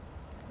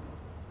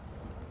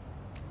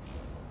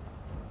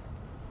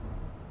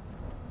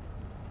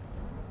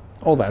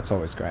 All that's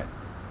always great.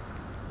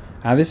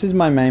 This is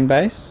my main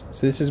base.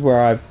 So this is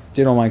where I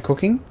did all my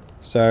cooking.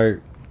 So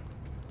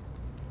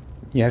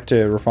you have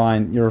to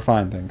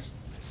refine things.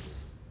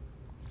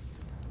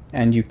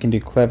 And you can do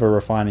clever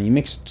refining. You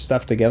mix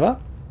stuff together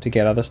to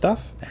get other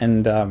stuff.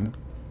 And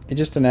it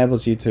just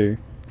enables you to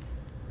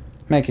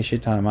make a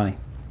shit ton of money.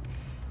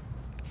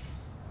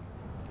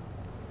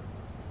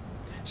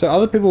 So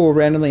other people will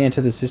randomly enter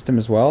the system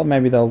as well.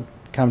 Maybe they'll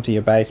come to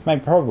your base.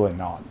 Maybe probably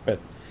not, but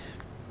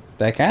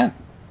they can.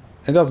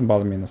 It doesn't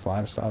bother me in the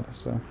slightest either.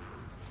 So,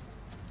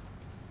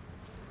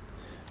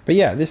 but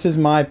yeah, this is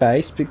my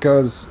base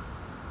because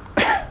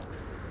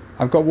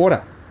I've got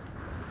water,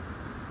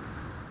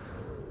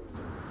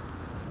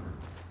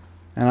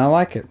 and I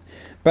like it.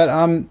 But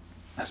I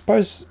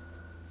suppose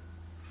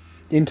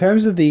in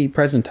terms of the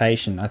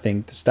presentation, I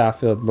think the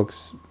Starfield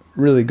looks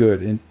really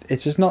good. And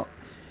it's just not...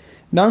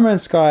 No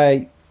Man's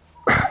Sky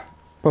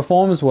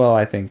performs well,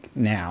 I think,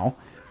 now.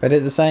 But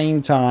at the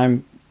same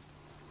time,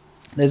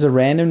 there's a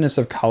randomness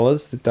of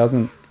colours that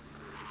doesn't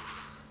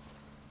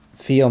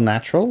feel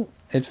natural.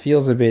 It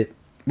feels a bit...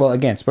 Well,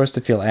 again, it's supposed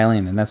to feel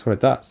alien, and that's what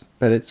it does.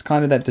 But it's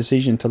kind of that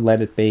decision to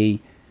let it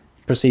be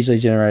procedurally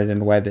generated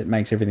in a way that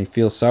makes everything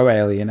feel so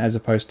alien, as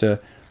opposed to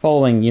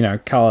following, you know,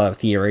 colour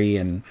theory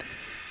and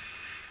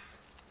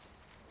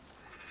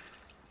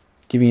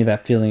giving you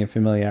that feeling of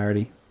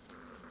familiarity.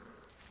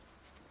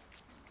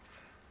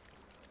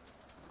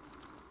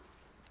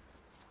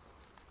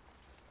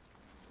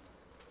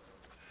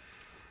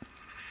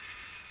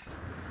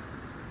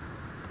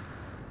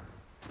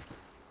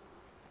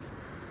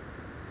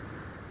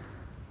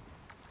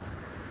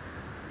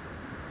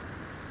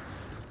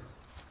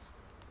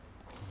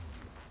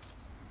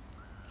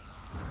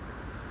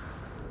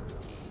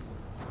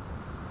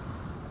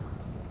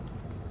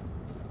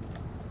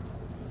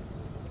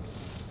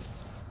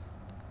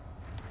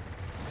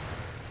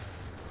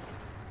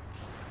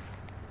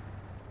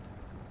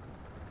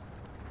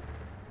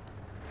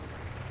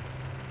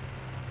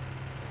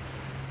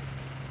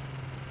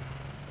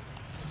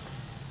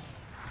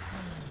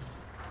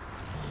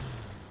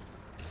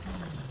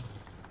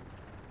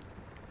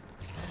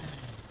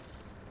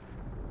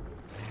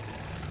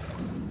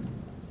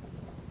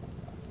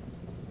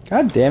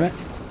 God damn it.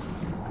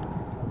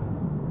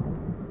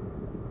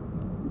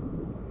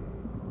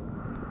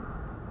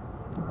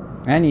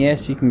 And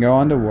yes, you can go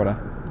underwater.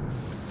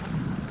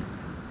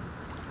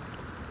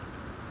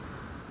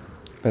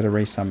 Better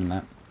resummon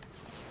that.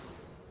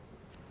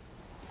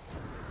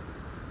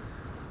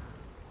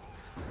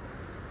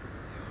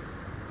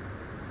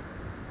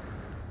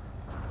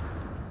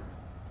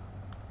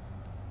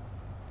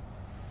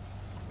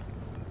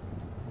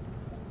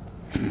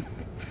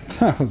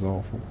 That was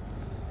awful.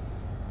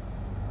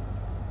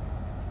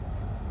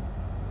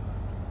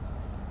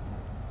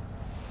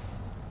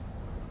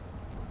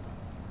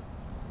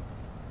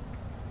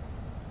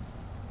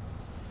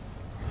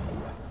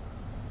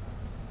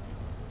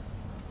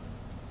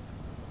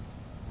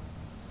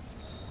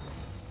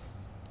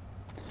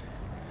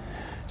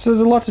 So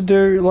there's a lot to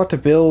do, a lot to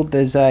build.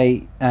 There's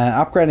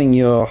upgrading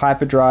your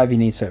hyperdrive. You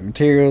need certain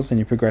materials, and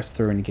you progress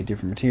through and you get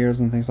different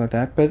materials and things like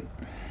that. But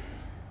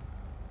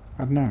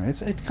I don't know.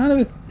 It's kind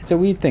of it's a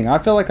weird thing. I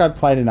feel like I've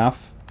played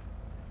enough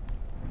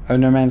of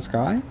No Man's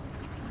Sky.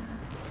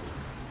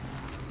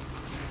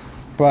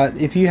 But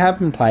if you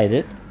haven't played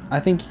it, I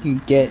think you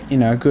get,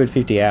 a good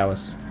 50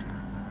 hours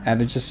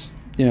out of just,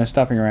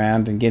 stuffing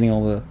around and getting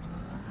all the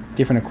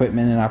different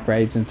equipment and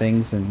upgrades and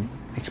things and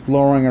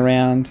exploring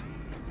around.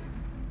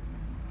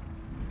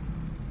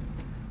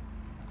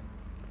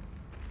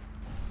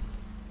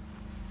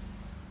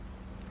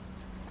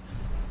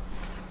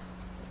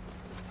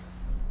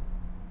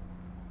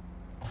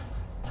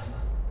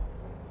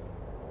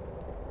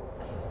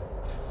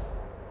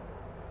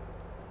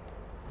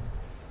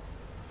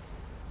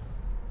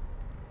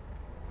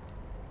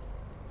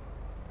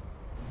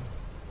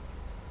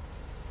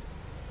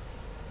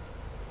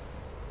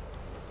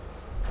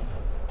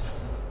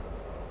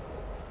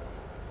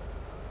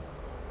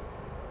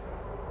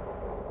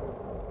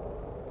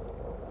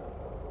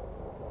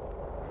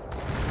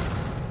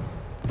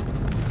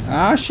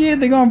 Ah, shit,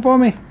 they're going for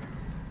me.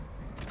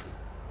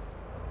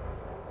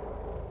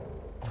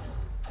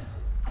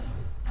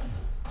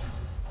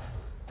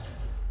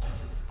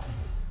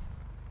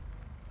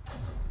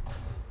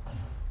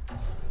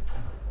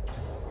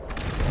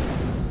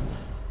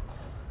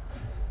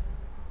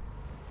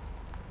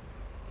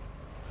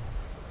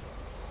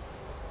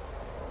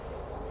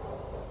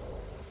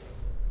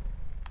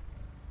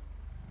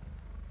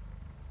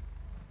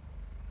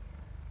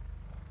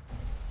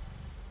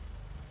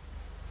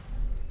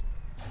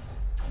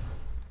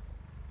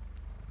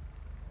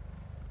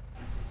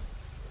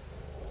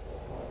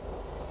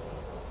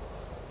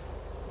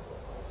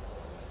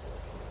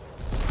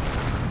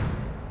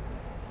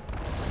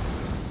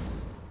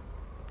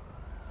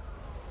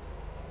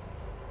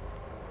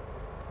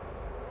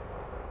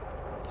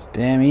 It's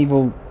damn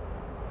evil.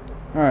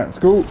 Alright, let's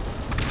go.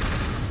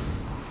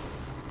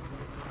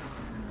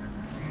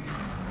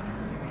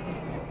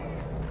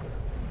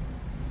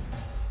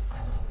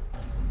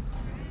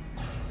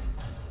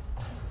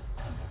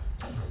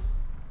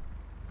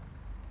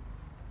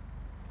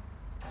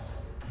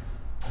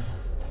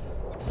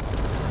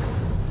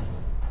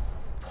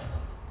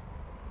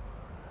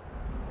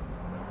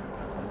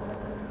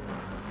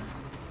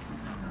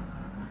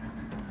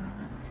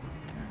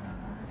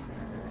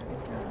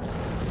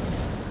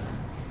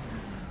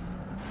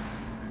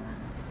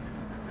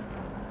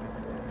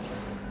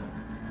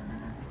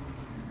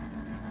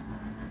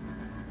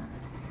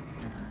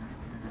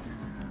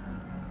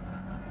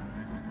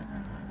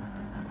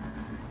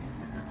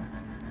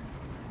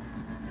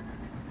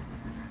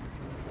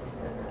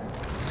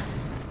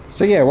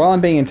 So yeah, while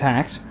I'm being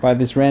attacked by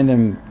this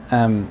random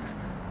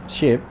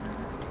ship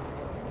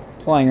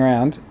flying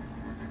around,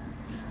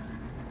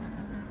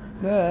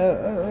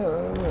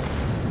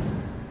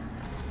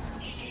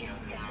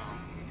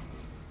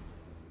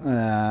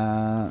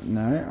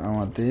 no, I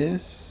want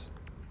this.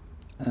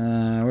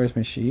 Where's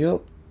my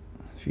shield?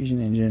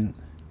 Fusion engine,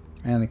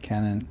 mount a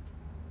cannon.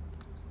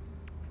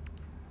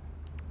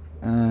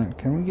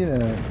 Can we get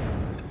a?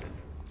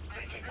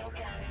 Critical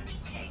damage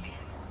taken.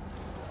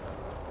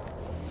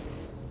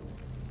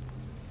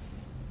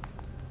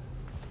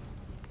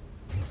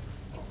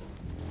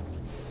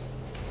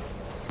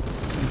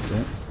 That's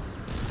it.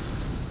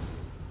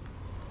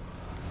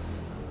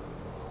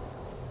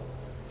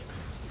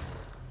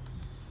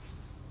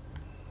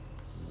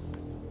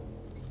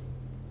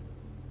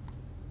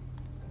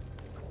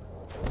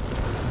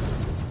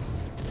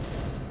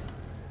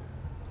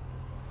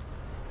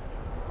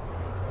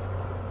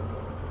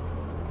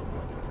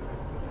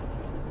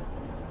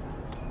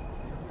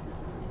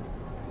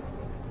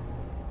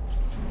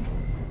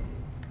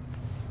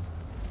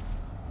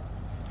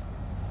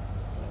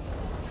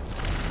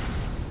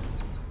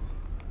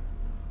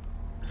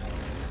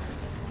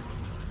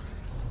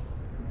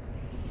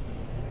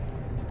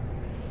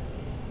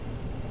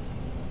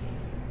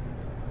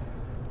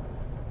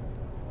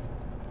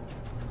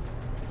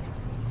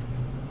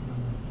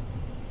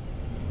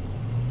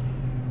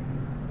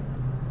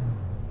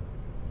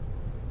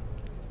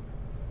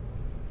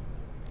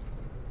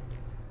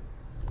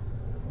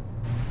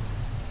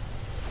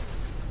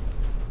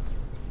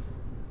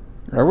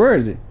 Right, where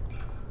is he?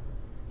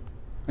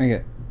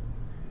 Okay.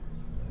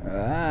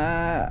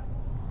 Ah.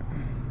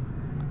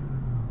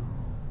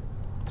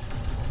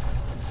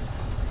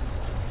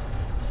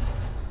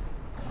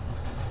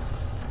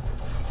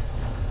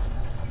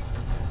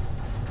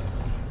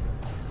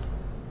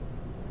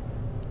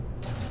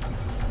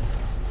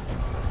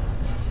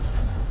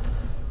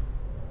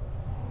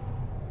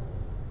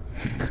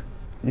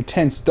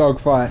 Intense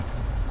dogfight.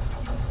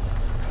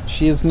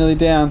 Shield's nearly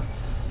down.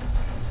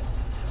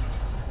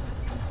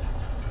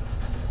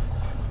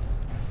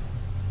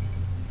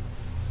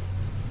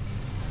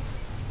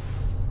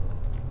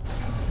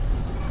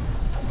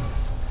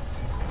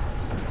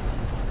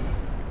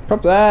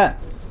 Pop that.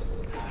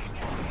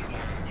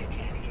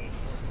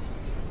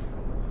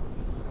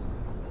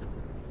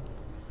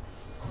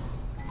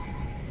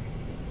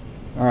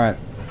 Alright.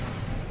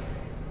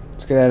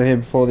 Let's get out of here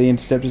before the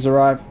interceptors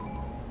arrive.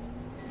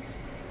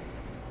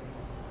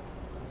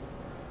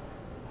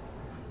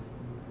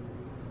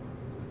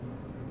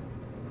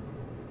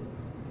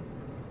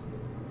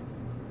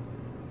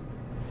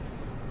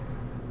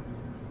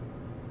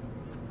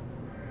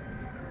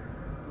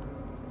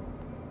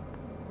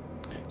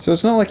 So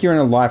it's not like you're in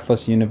a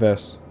lifeless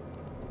universe.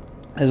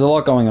 There's a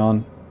lot going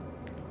on.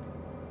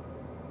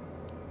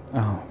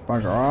 Oh,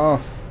 bugger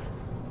off.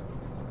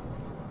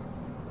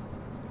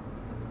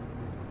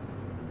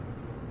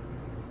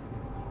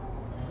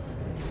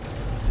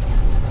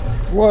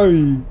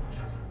 Whoa.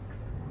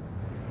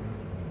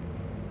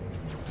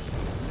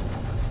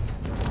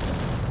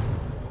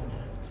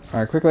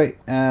 Alright, quickly.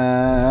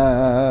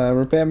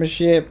 Repair my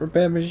ship.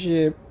 Repair my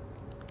ship.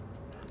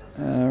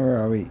 Where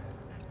are we?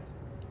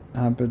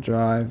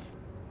 Hyperdrive.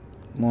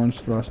 Launch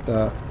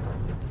thruster.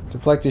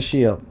 Deflector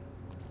shield.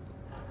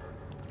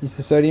 Use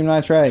the sodium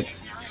nitrate.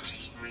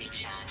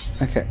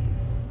 Okay.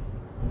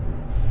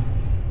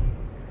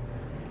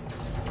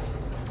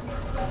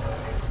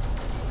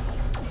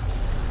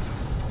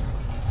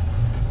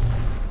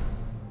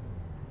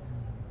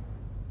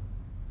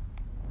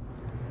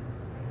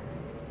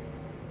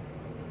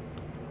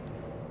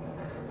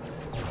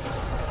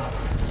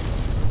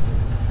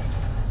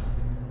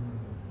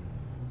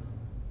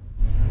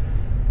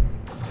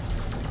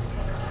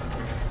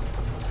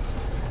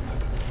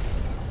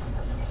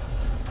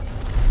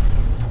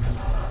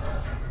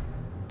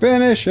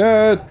 Finish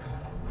it!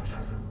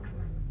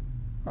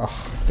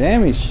 Oh,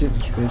 damn, his shit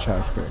is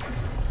recharged quick.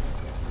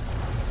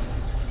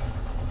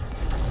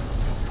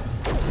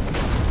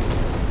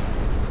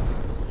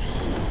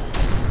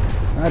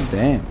 God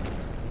damn.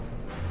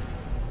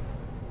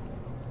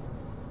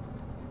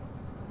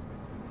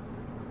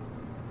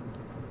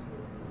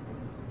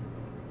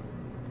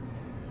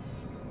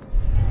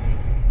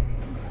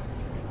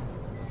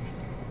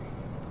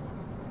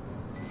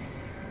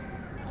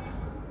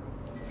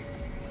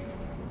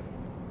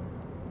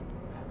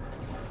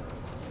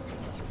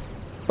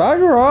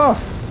 Bugger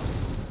off!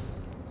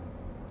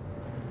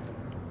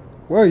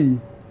 Why?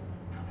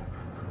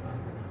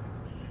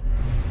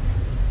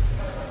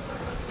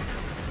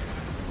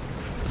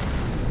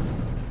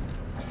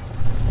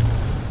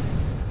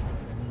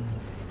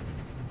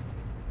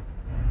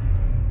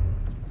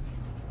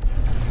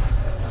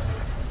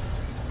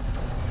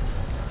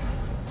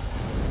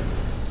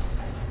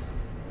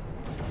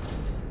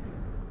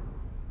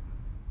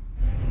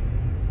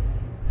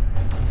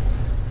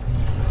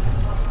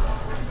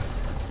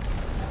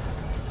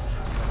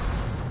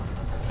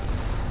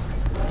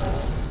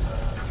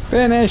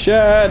 Finish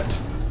it!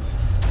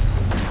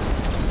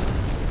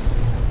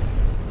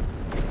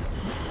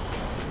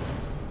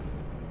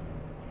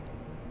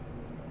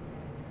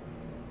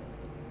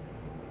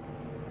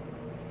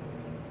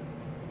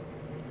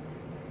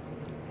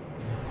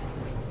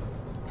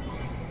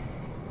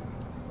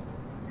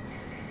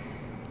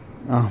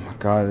 Oh my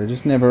god, they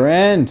just never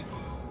end!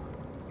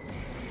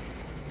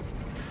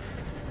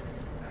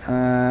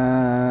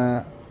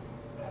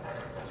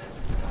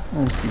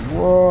 Let's see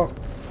what.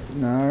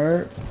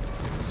 No.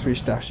 Switch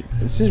starship.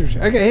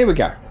 Okay, here we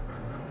go.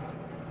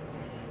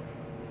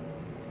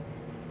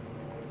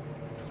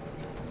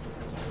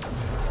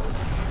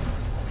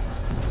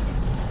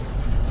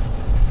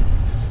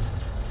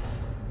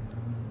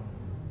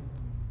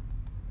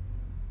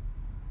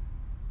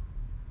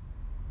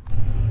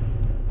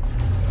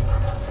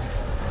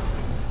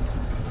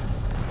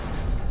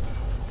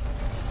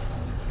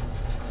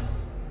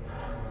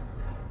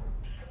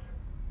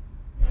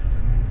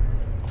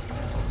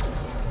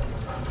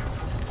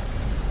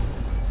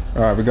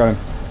 Alright, we got him.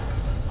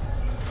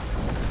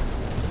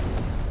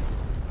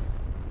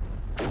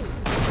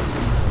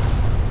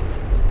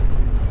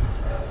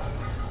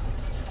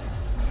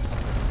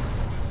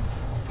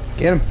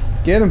 Get him!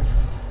 Get him!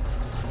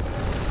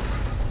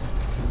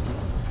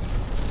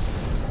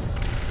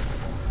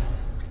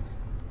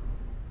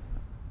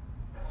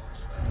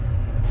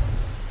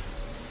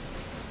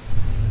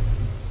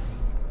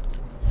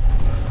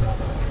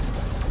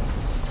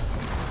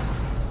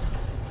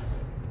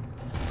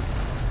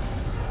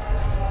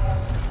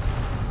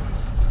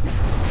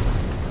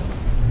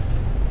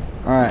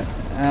 Alright.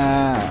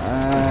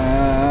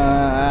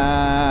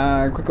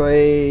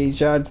 Please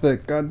charge the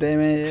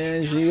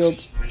goddamn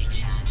shields.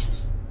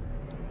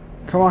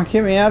 Come on,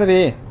 get me out of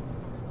here.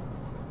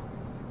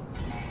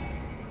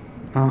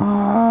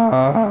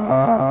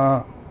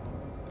 Ah.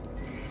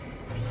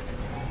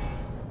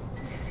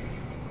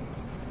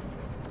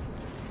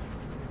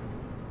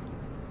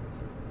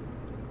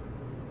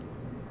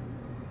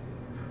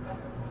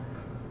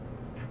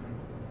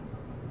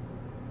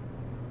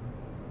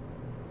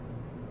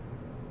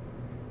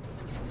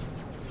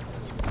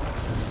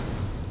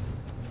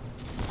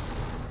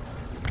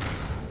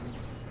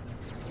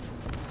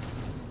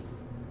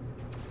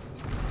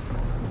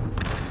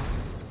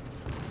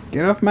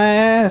 Get off my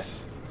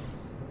ass!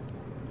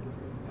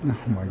 Oh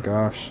my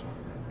gosh.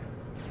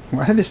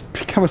 Why did this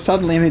become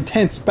suddenly an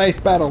intense space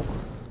battle?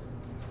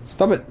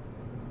 Stop it!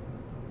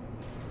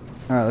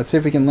 Alright, let's see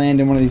if we can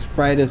land in one of these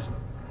freighters.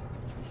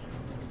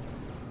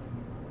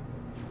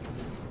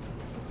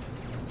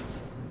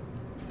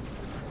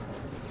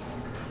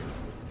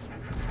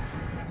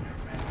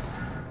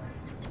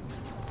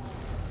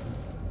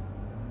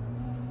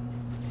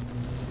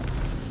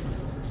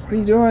 What are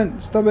you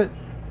doing? Stop it!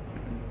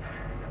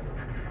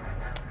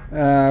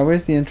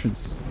 Where's the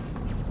entrance?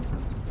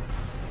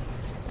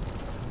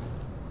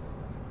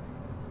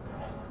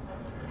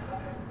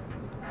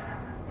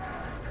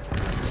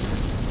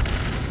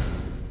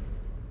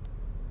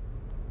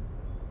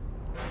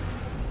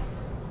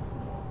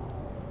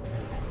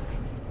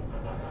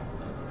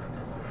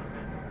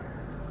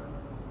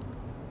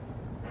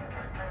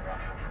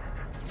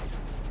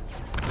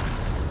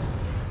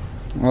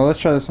 Well, let's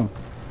try this one.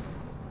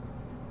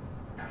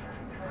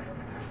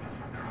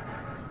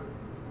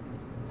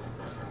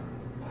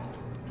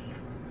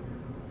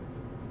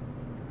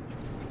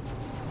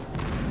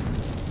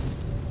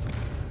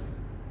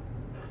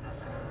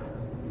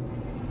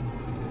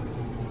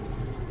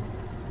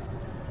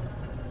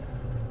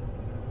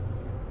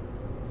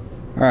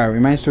 Alright, we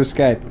managed to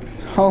escape.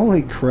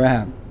 Holy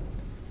crap.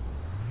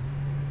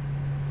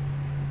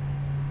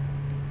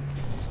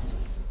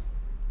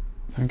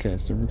 Okay,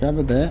 so we're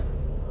covered there.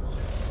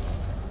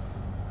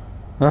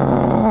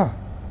 Ah!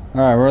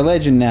 Alright, we're a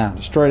legend now.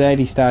 Destroyed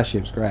 80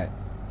 starships, great.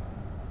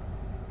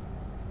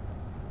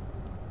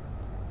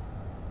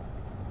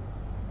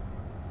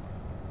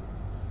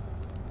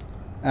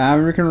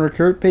 We can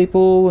recruit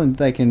people and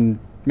they can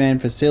man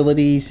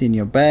facilities in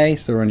your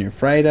base or on your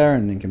freighter,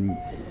 and they can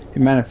do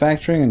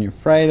manufacturing on your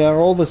freighter,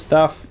 all the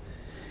stuff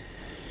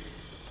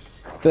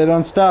that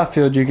on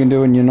Starfield you can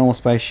do in your normal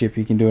spaceship,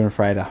 you can do in a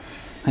freighter.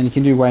 And you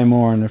can do way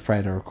more in a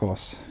freighter, of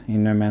course,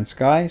 in No Man's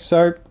Sky.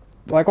 So,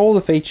 like all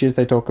the features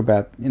they talk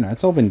about, you know,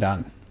 it's all been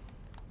done.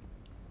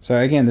 So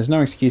again, there's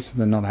no excuse for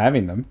them not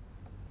having them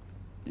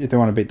if they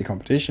want to beat the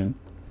competition.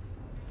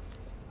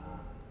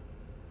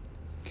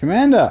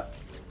 Commander!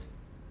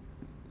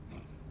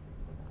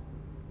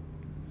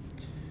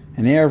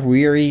 An air of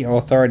weary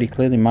authority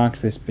clearly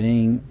marks this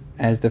being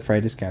as the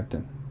freighter's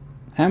captain.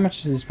 How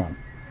much is this one?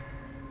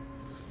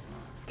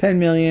 10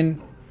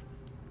 million.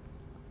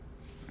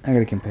 I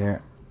gotta compare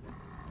it.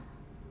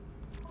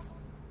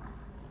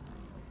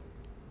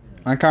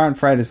 My current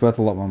freighter's worth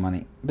a lot more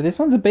money. But this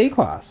one's a B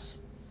class.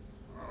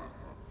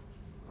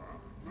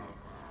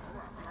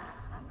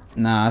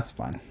 Nah, that's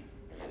fine.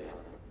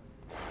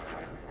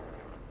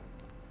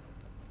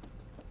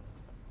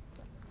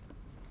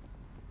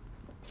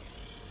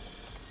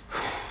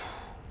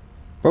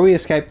 But we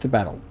escaped the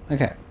battle.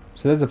 Okay,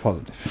 so that's a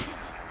positive.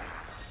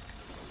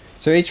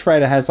 So each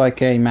freighter has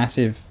like a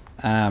massive...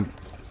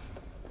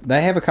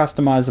 they have a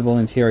customizable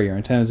interior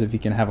in terms of you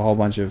can have a whole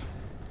bunch of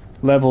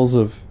levels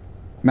of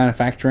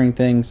manufacturing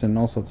things and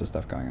all sorts of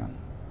stuff going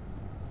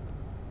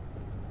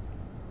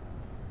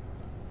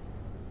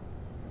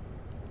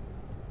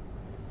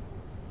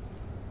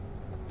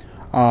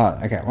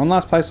on. Okay, one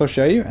last place I'll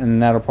show you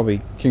and that'll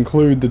probably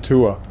conclude the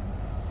tour.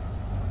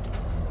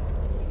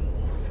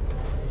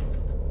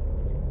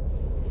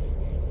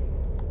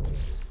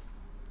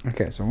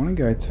 Okay, so I want to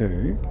go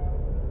to...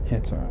 Yeah,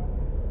 it's alright.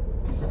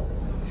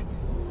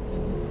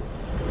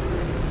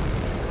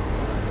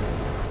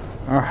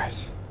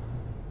 Alright.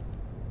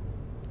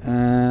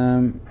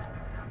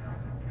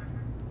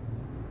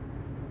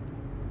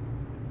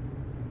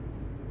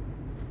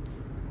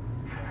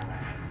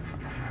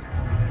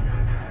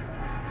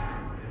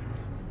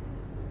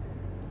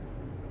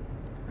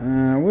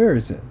 Where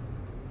is it?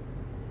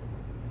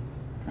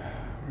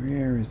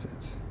 Where is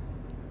it?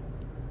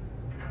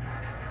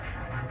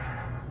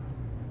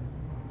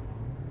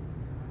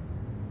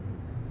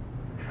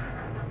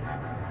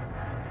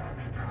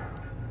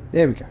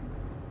 There we go.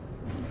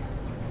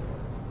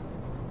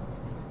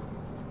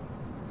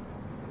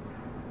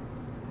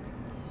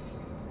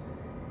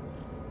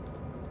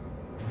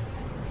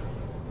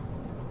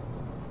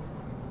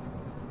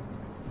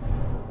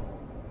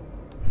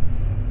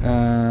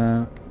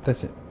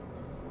 That's it.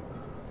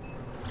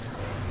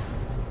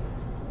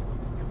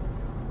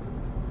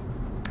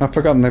 I've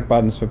forgotten the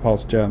buttons for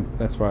pulse jump.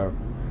 That's why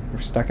we're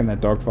stuck in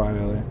that dogfight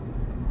earlier.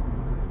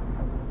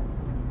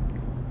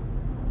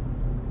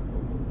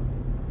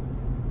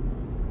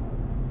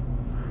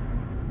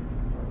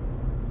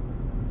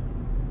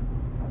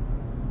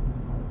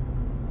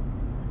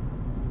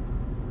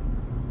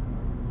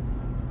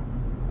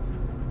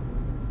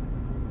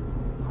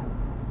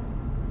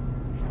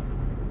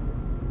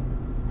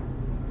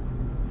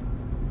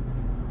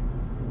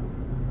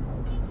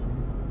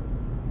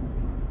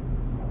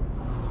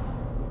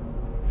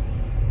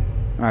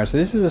 Alright, so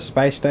this is a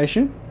space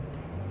station.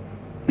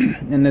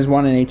 And there's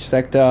one in each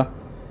sector.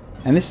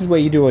 And this is where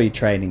you do all your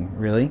trading,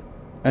 really.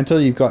 Until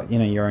you've got, you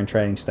know, your own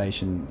trading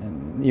station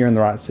and you're in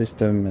the right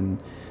system.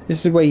 And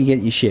this is where you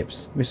get your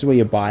ships. This is where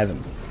you buy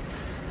them.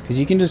 Because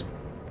you can just...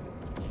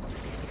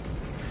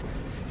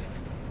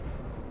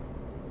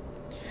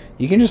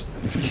 You can just...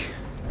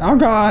 Oh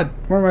god!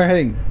 Where am I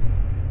heading?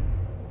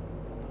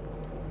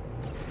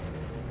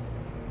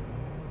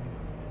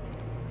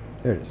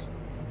 There it is.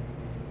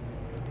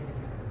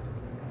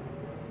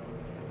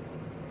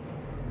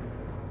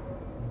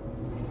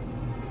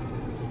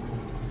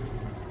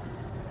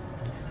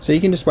 So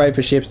you can just wait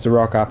for ships to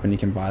rock up and you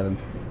can buy them.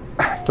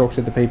 Talk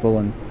to the people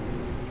and...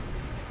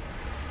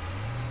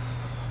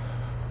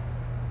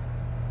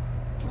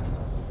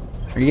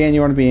 Again, you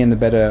want to be in the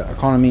better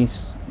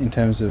economies in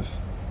terms of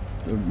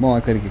more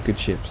likely to get good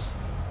ships.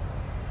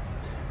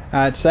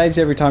 It saves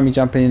every time you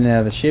jump in and out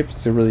of the ship.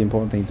 It's a really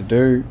important thing to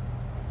do.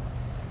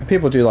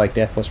 People do like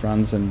deathless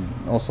runs and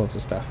all sorts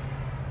of stuff.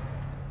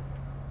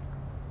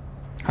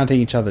 Hunting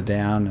each other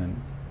down, and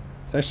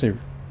it's actually...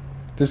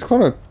 There's a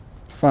lot of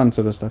fun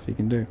sort of stuff you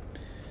can do.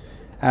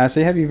 So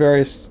you have your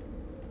various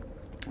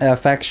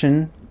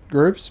faction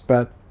groups,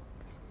 but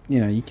you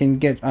know, you can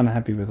get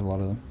unhappy with a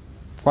lot of them.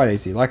 Quite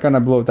easy. Like when I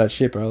blew up that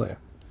ship earlier.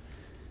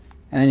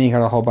 And then you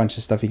got a whole bunch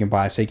of stuff you can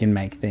buy so you can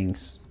make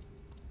things.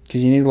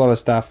 Because you need a lot of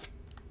stuff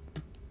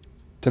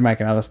to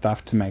make another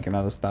stuff to make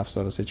another stuff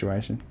sort of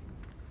situation.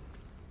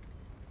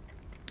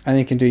 And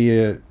you can do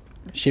your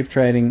ship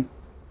trading.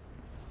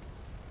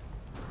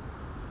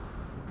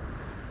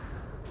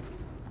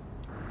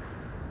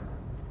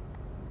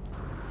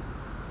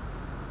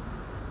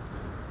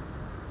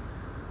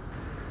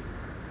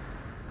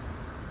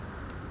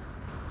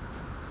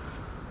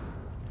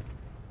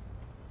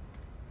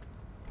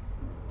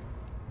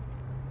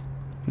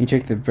 You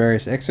check the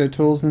various exo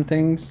tools and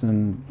things,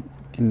 and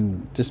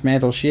can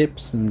dismantle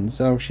ships and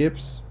sell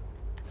ships.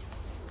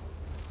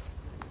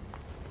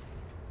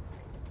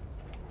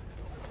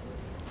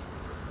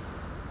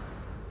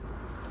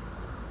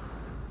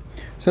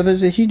 So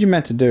there's a huge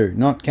amount to do,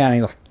 not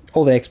counting like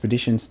all the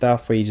expedition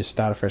stuff where you just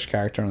start a fresh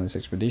character on this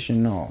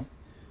expedition, or...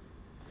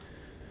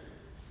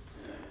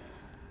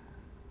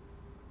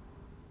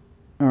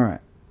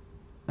 Alright.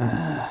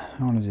 I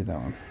want to do that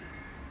one.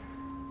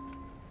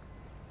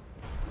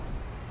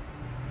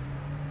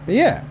 But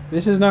yeah,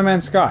 this is No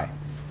Man's Sky.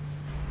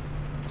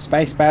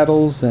 Space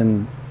battles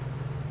and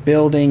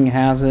building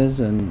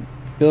houses and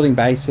building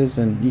bases,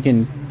 and you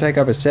can take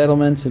over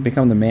settlements and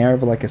become the mayor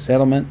of like a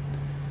settlement.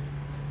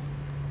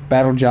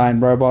 Battle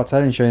giant robots. I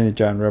didn't show you the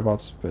giant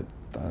robots, but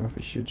I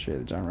probably should show you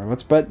the giant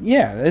robots. But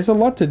yeah, there's a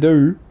lot to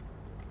do.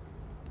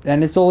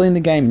 And it's all in the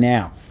game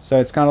now. So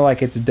it's kind of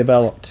like it's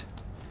developed.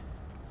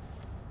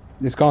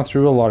 It's gone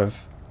through a lot of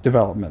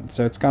development.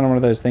 So it's kind of one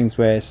of those things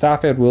where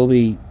Starfield will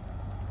be,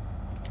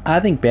 I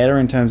think, better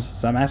in terms of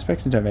some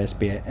aspects, in terms of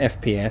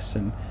FPS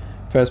and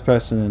first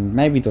person, and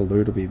maybe the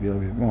loot will be a little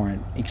bit more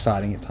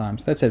exciting at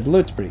times. That said, the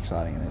loot's pretty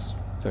exciting in this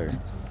too.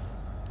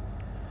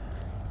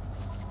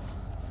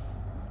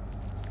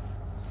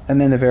 And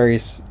then the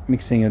various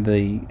mixing of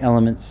the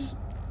elements,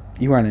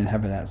 you won't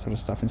have that sort of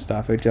stuff in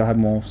Starfield. You'll have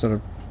more sort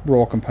of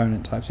raw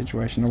component type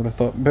situation. I would have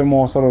thought a bit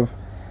more sort of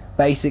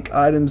basic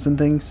items and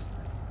things.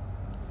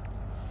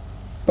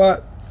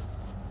 But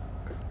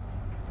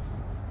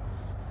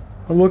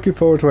I'm looking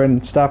forward to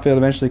when Starfield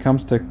eventually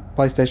comes to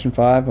PlayStation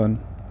 5 on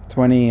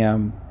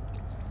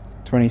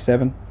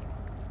 2027.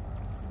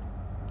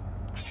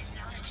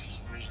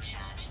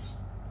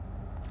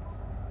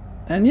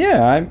 And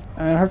yeah,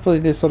 I hopefully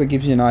this sort of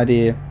gives you an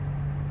idea.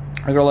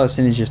 I've got a lot of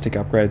synergistic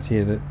upgrades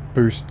here that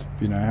boost,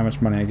 you know, how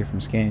much money I get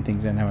from scanning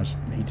things and how much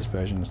heat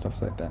dispersion and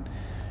stuff like that.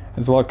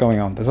 There's a lot going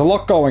on. There's a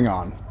lot going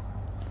on.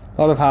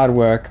 A lot of hard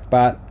work,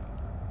 but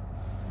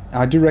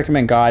I do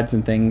recommend guides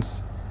and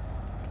things.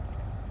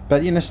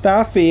 But, you know,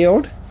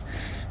 Starfield,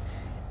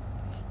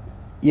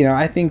 you know,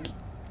 I think,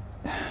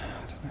 I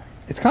don't know,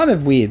 it's kind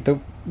of weird. I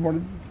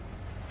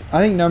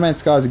think No Man's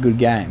Sky is a good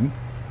game.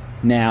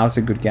 Now it's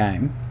a good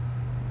game.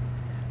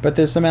 But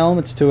there's some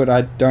elements to it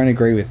I don't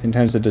agree with in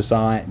terms of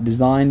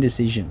design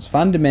decisions,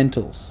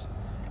 fundamentals.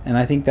 And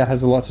I think that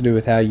has a lot to do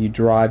with how you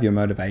drive your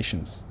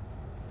motivations.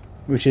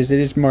 Which is, it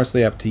is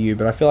mostly up to you.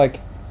 But I feel like,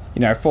 you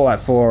know, Fallout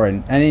 4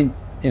 and in,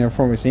 you know,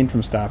 from what we've seen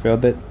from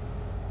Starfield, that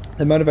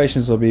the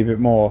motivations will be a bit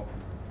more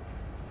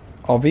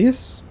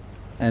obvious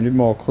and a bit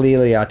more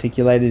clearly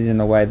articulated in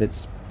a way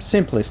that's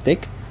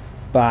simplistic,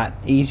 but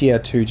easier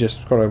to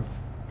just sort of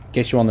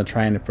get you on the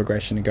train of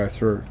progression and go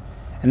through.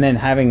 And then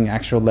having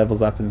actual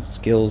levels up and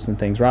skills and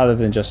things rather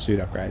than just suit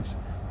upgrades,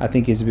 I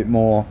think is a bit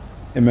more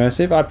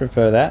immersive. I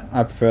prefer that.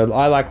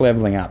 I like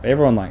leveling up.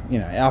 Everyone like, you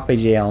know,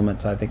 RPG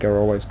elements I think are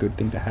always a good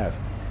thing to have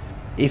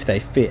if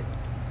they fit.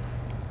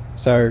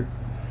 So,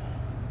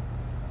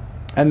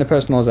 and the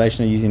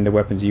personalization of using the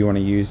weapons you want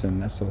to use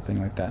and that sort of thing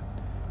like that.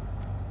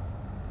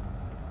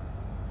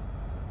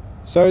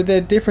 So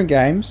they're different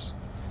games,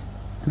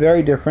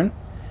 very different,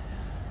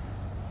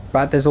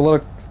 but there's a lot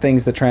of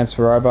things that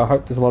transfer over. I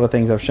hope there's a lot of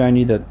things I've shown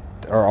you that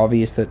are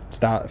obvious that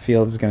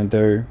Starfield is going to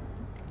do.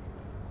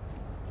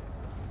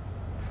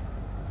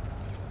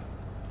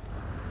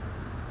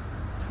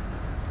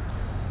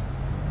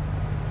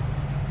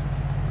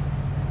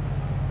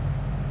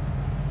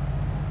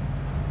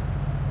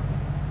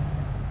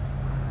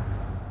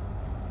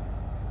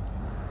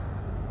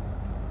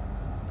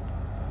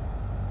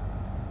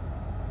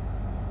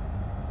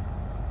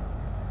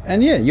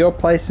 And yeah, your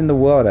place in the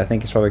world, I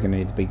think, is probably going to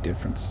be the big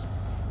difference.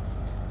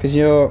 Because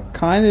you're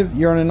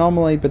an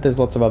anomaly, but there's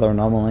lots of other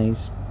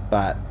anomalies.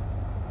 But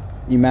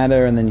you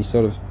matter, and then you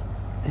sort of...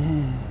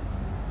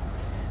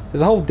 There's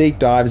a whole deep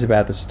dives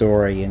about the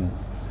story in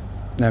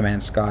No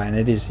Man's Sky, and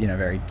it is,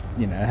 very...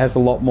 it has a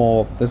lot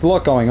more... There's a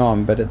lot going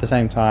on, but at the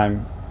same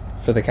time,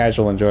 for the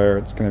casual enjoyer,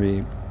 it's going to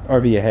be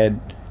over your head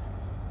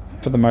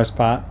for the most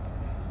part.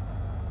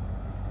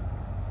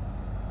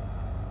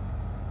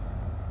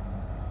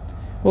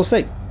 We'll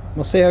see.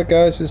 We'll see how it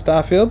goes with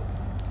Starfield.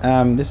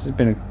 This has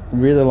been a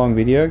really long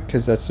video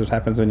because that's what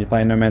happens when you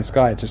play No Man's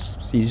Sky. You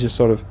just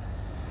sort of...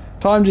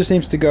 Time just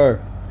seems to go.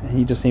 And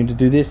you just seem to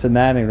do this and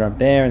that and you're up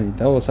there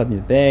and all of a sudden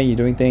you're there, you're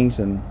doing things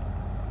and...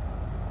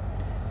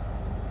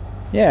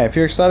 Yeah, if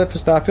you're excited for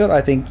Starfield,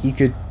 I think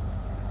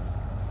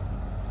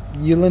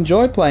you'll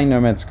enjoy playing No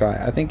Man's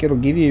Sky. I think it'll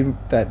give you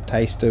that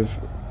taste of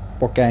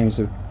what games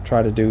have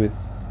tried to do with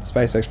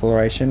space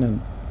exploration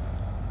and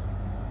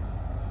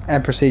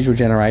procedural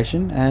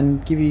generation,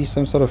 and give you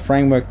some sort of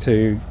framework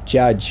to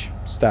judge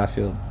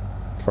Starfield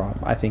from.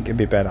 I think it'd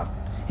be better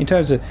in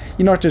terms of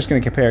you're not just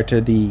going to compare it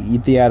to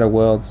the Outer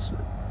Worlds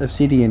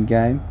Obsidian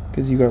game,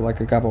 because you've got like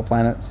a couple of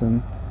planets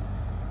and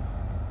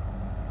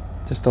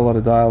just a lot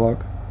of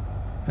dialogue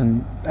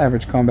and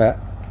average combat,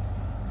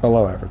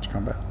 below average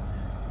combat,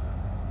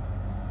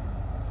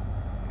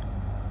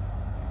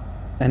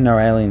 and no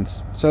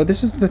aliens. So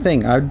this is the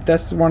thing.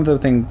 That's one of the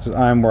things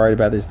I'm worried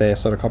about, is they're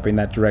sort of copying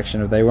that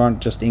direction of they want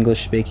just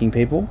English-speaking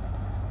people.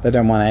 They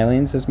don't want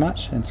aliens as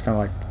much. And it's kind of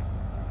like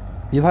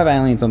you'll have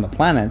aliens on the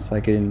planets,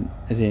 like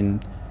as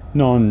in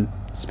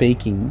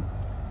non-speaking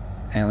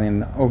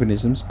alien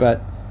organisms,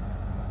 but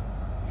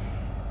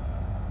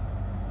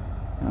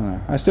I don't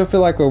know. I still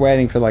feel like we're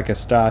waiting for like a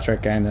Star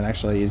Trek game that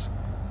actually is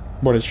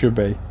what it should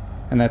be,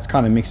 and that's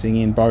kind of mixing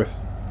in both.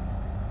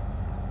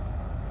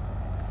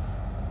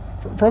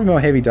 Probably more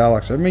heavy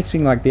dialogue, so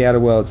mixing like the Outer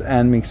Worlds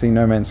and mixing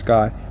No Man's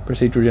Sky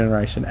procedural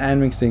generation, and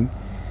mixing,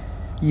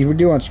 you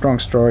do want strong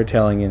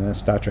storytelling in a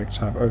Star Trek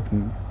type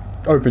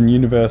open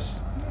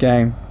universe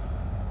game.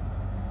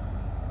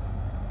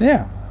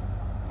 Yeah,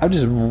 I've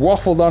just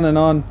waffled on and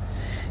on.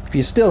 If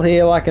you're still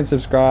here, like and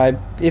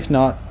subscribe. If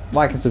not,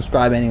 like and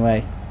subscribe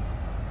anyway.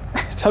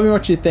 Tell me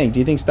what you think. Do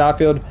you think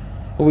Starfield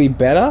will be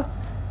better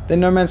than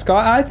No Man's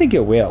Sky? I think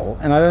it will,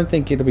 and I don't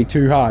think it'll be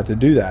too hard to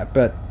do that,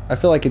 but I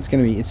feel like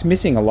it's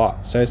missing a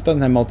lot, so it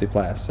doesn't have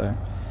multiplayer, so...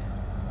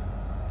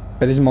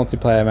 But is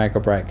multiplayer make or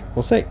break?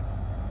 We'll see.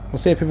 We'll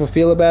see how people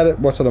feel about it,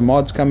 what sort of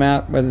mods come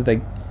out, whether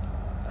they...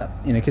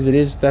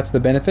 because that's the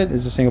benefit.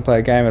 It's a single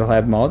player game, it'll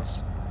have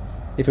mods.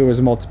 If it was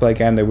a multiplayer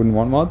game, they wouldn't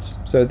want mods,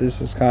 so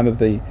this is kind of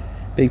the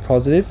big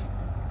positive.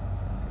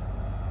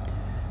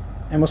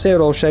 And we'll see how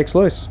it all shakes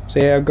loose.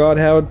 See how God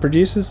Howard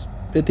produces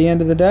at the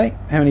end of the day,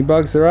 how many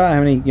bugs there are, how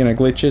many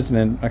glitches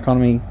and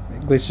economy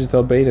glitches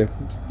there'll be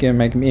to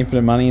make them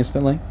infinite money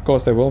instantly. Of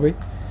course there will be.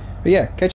 But yeah, catch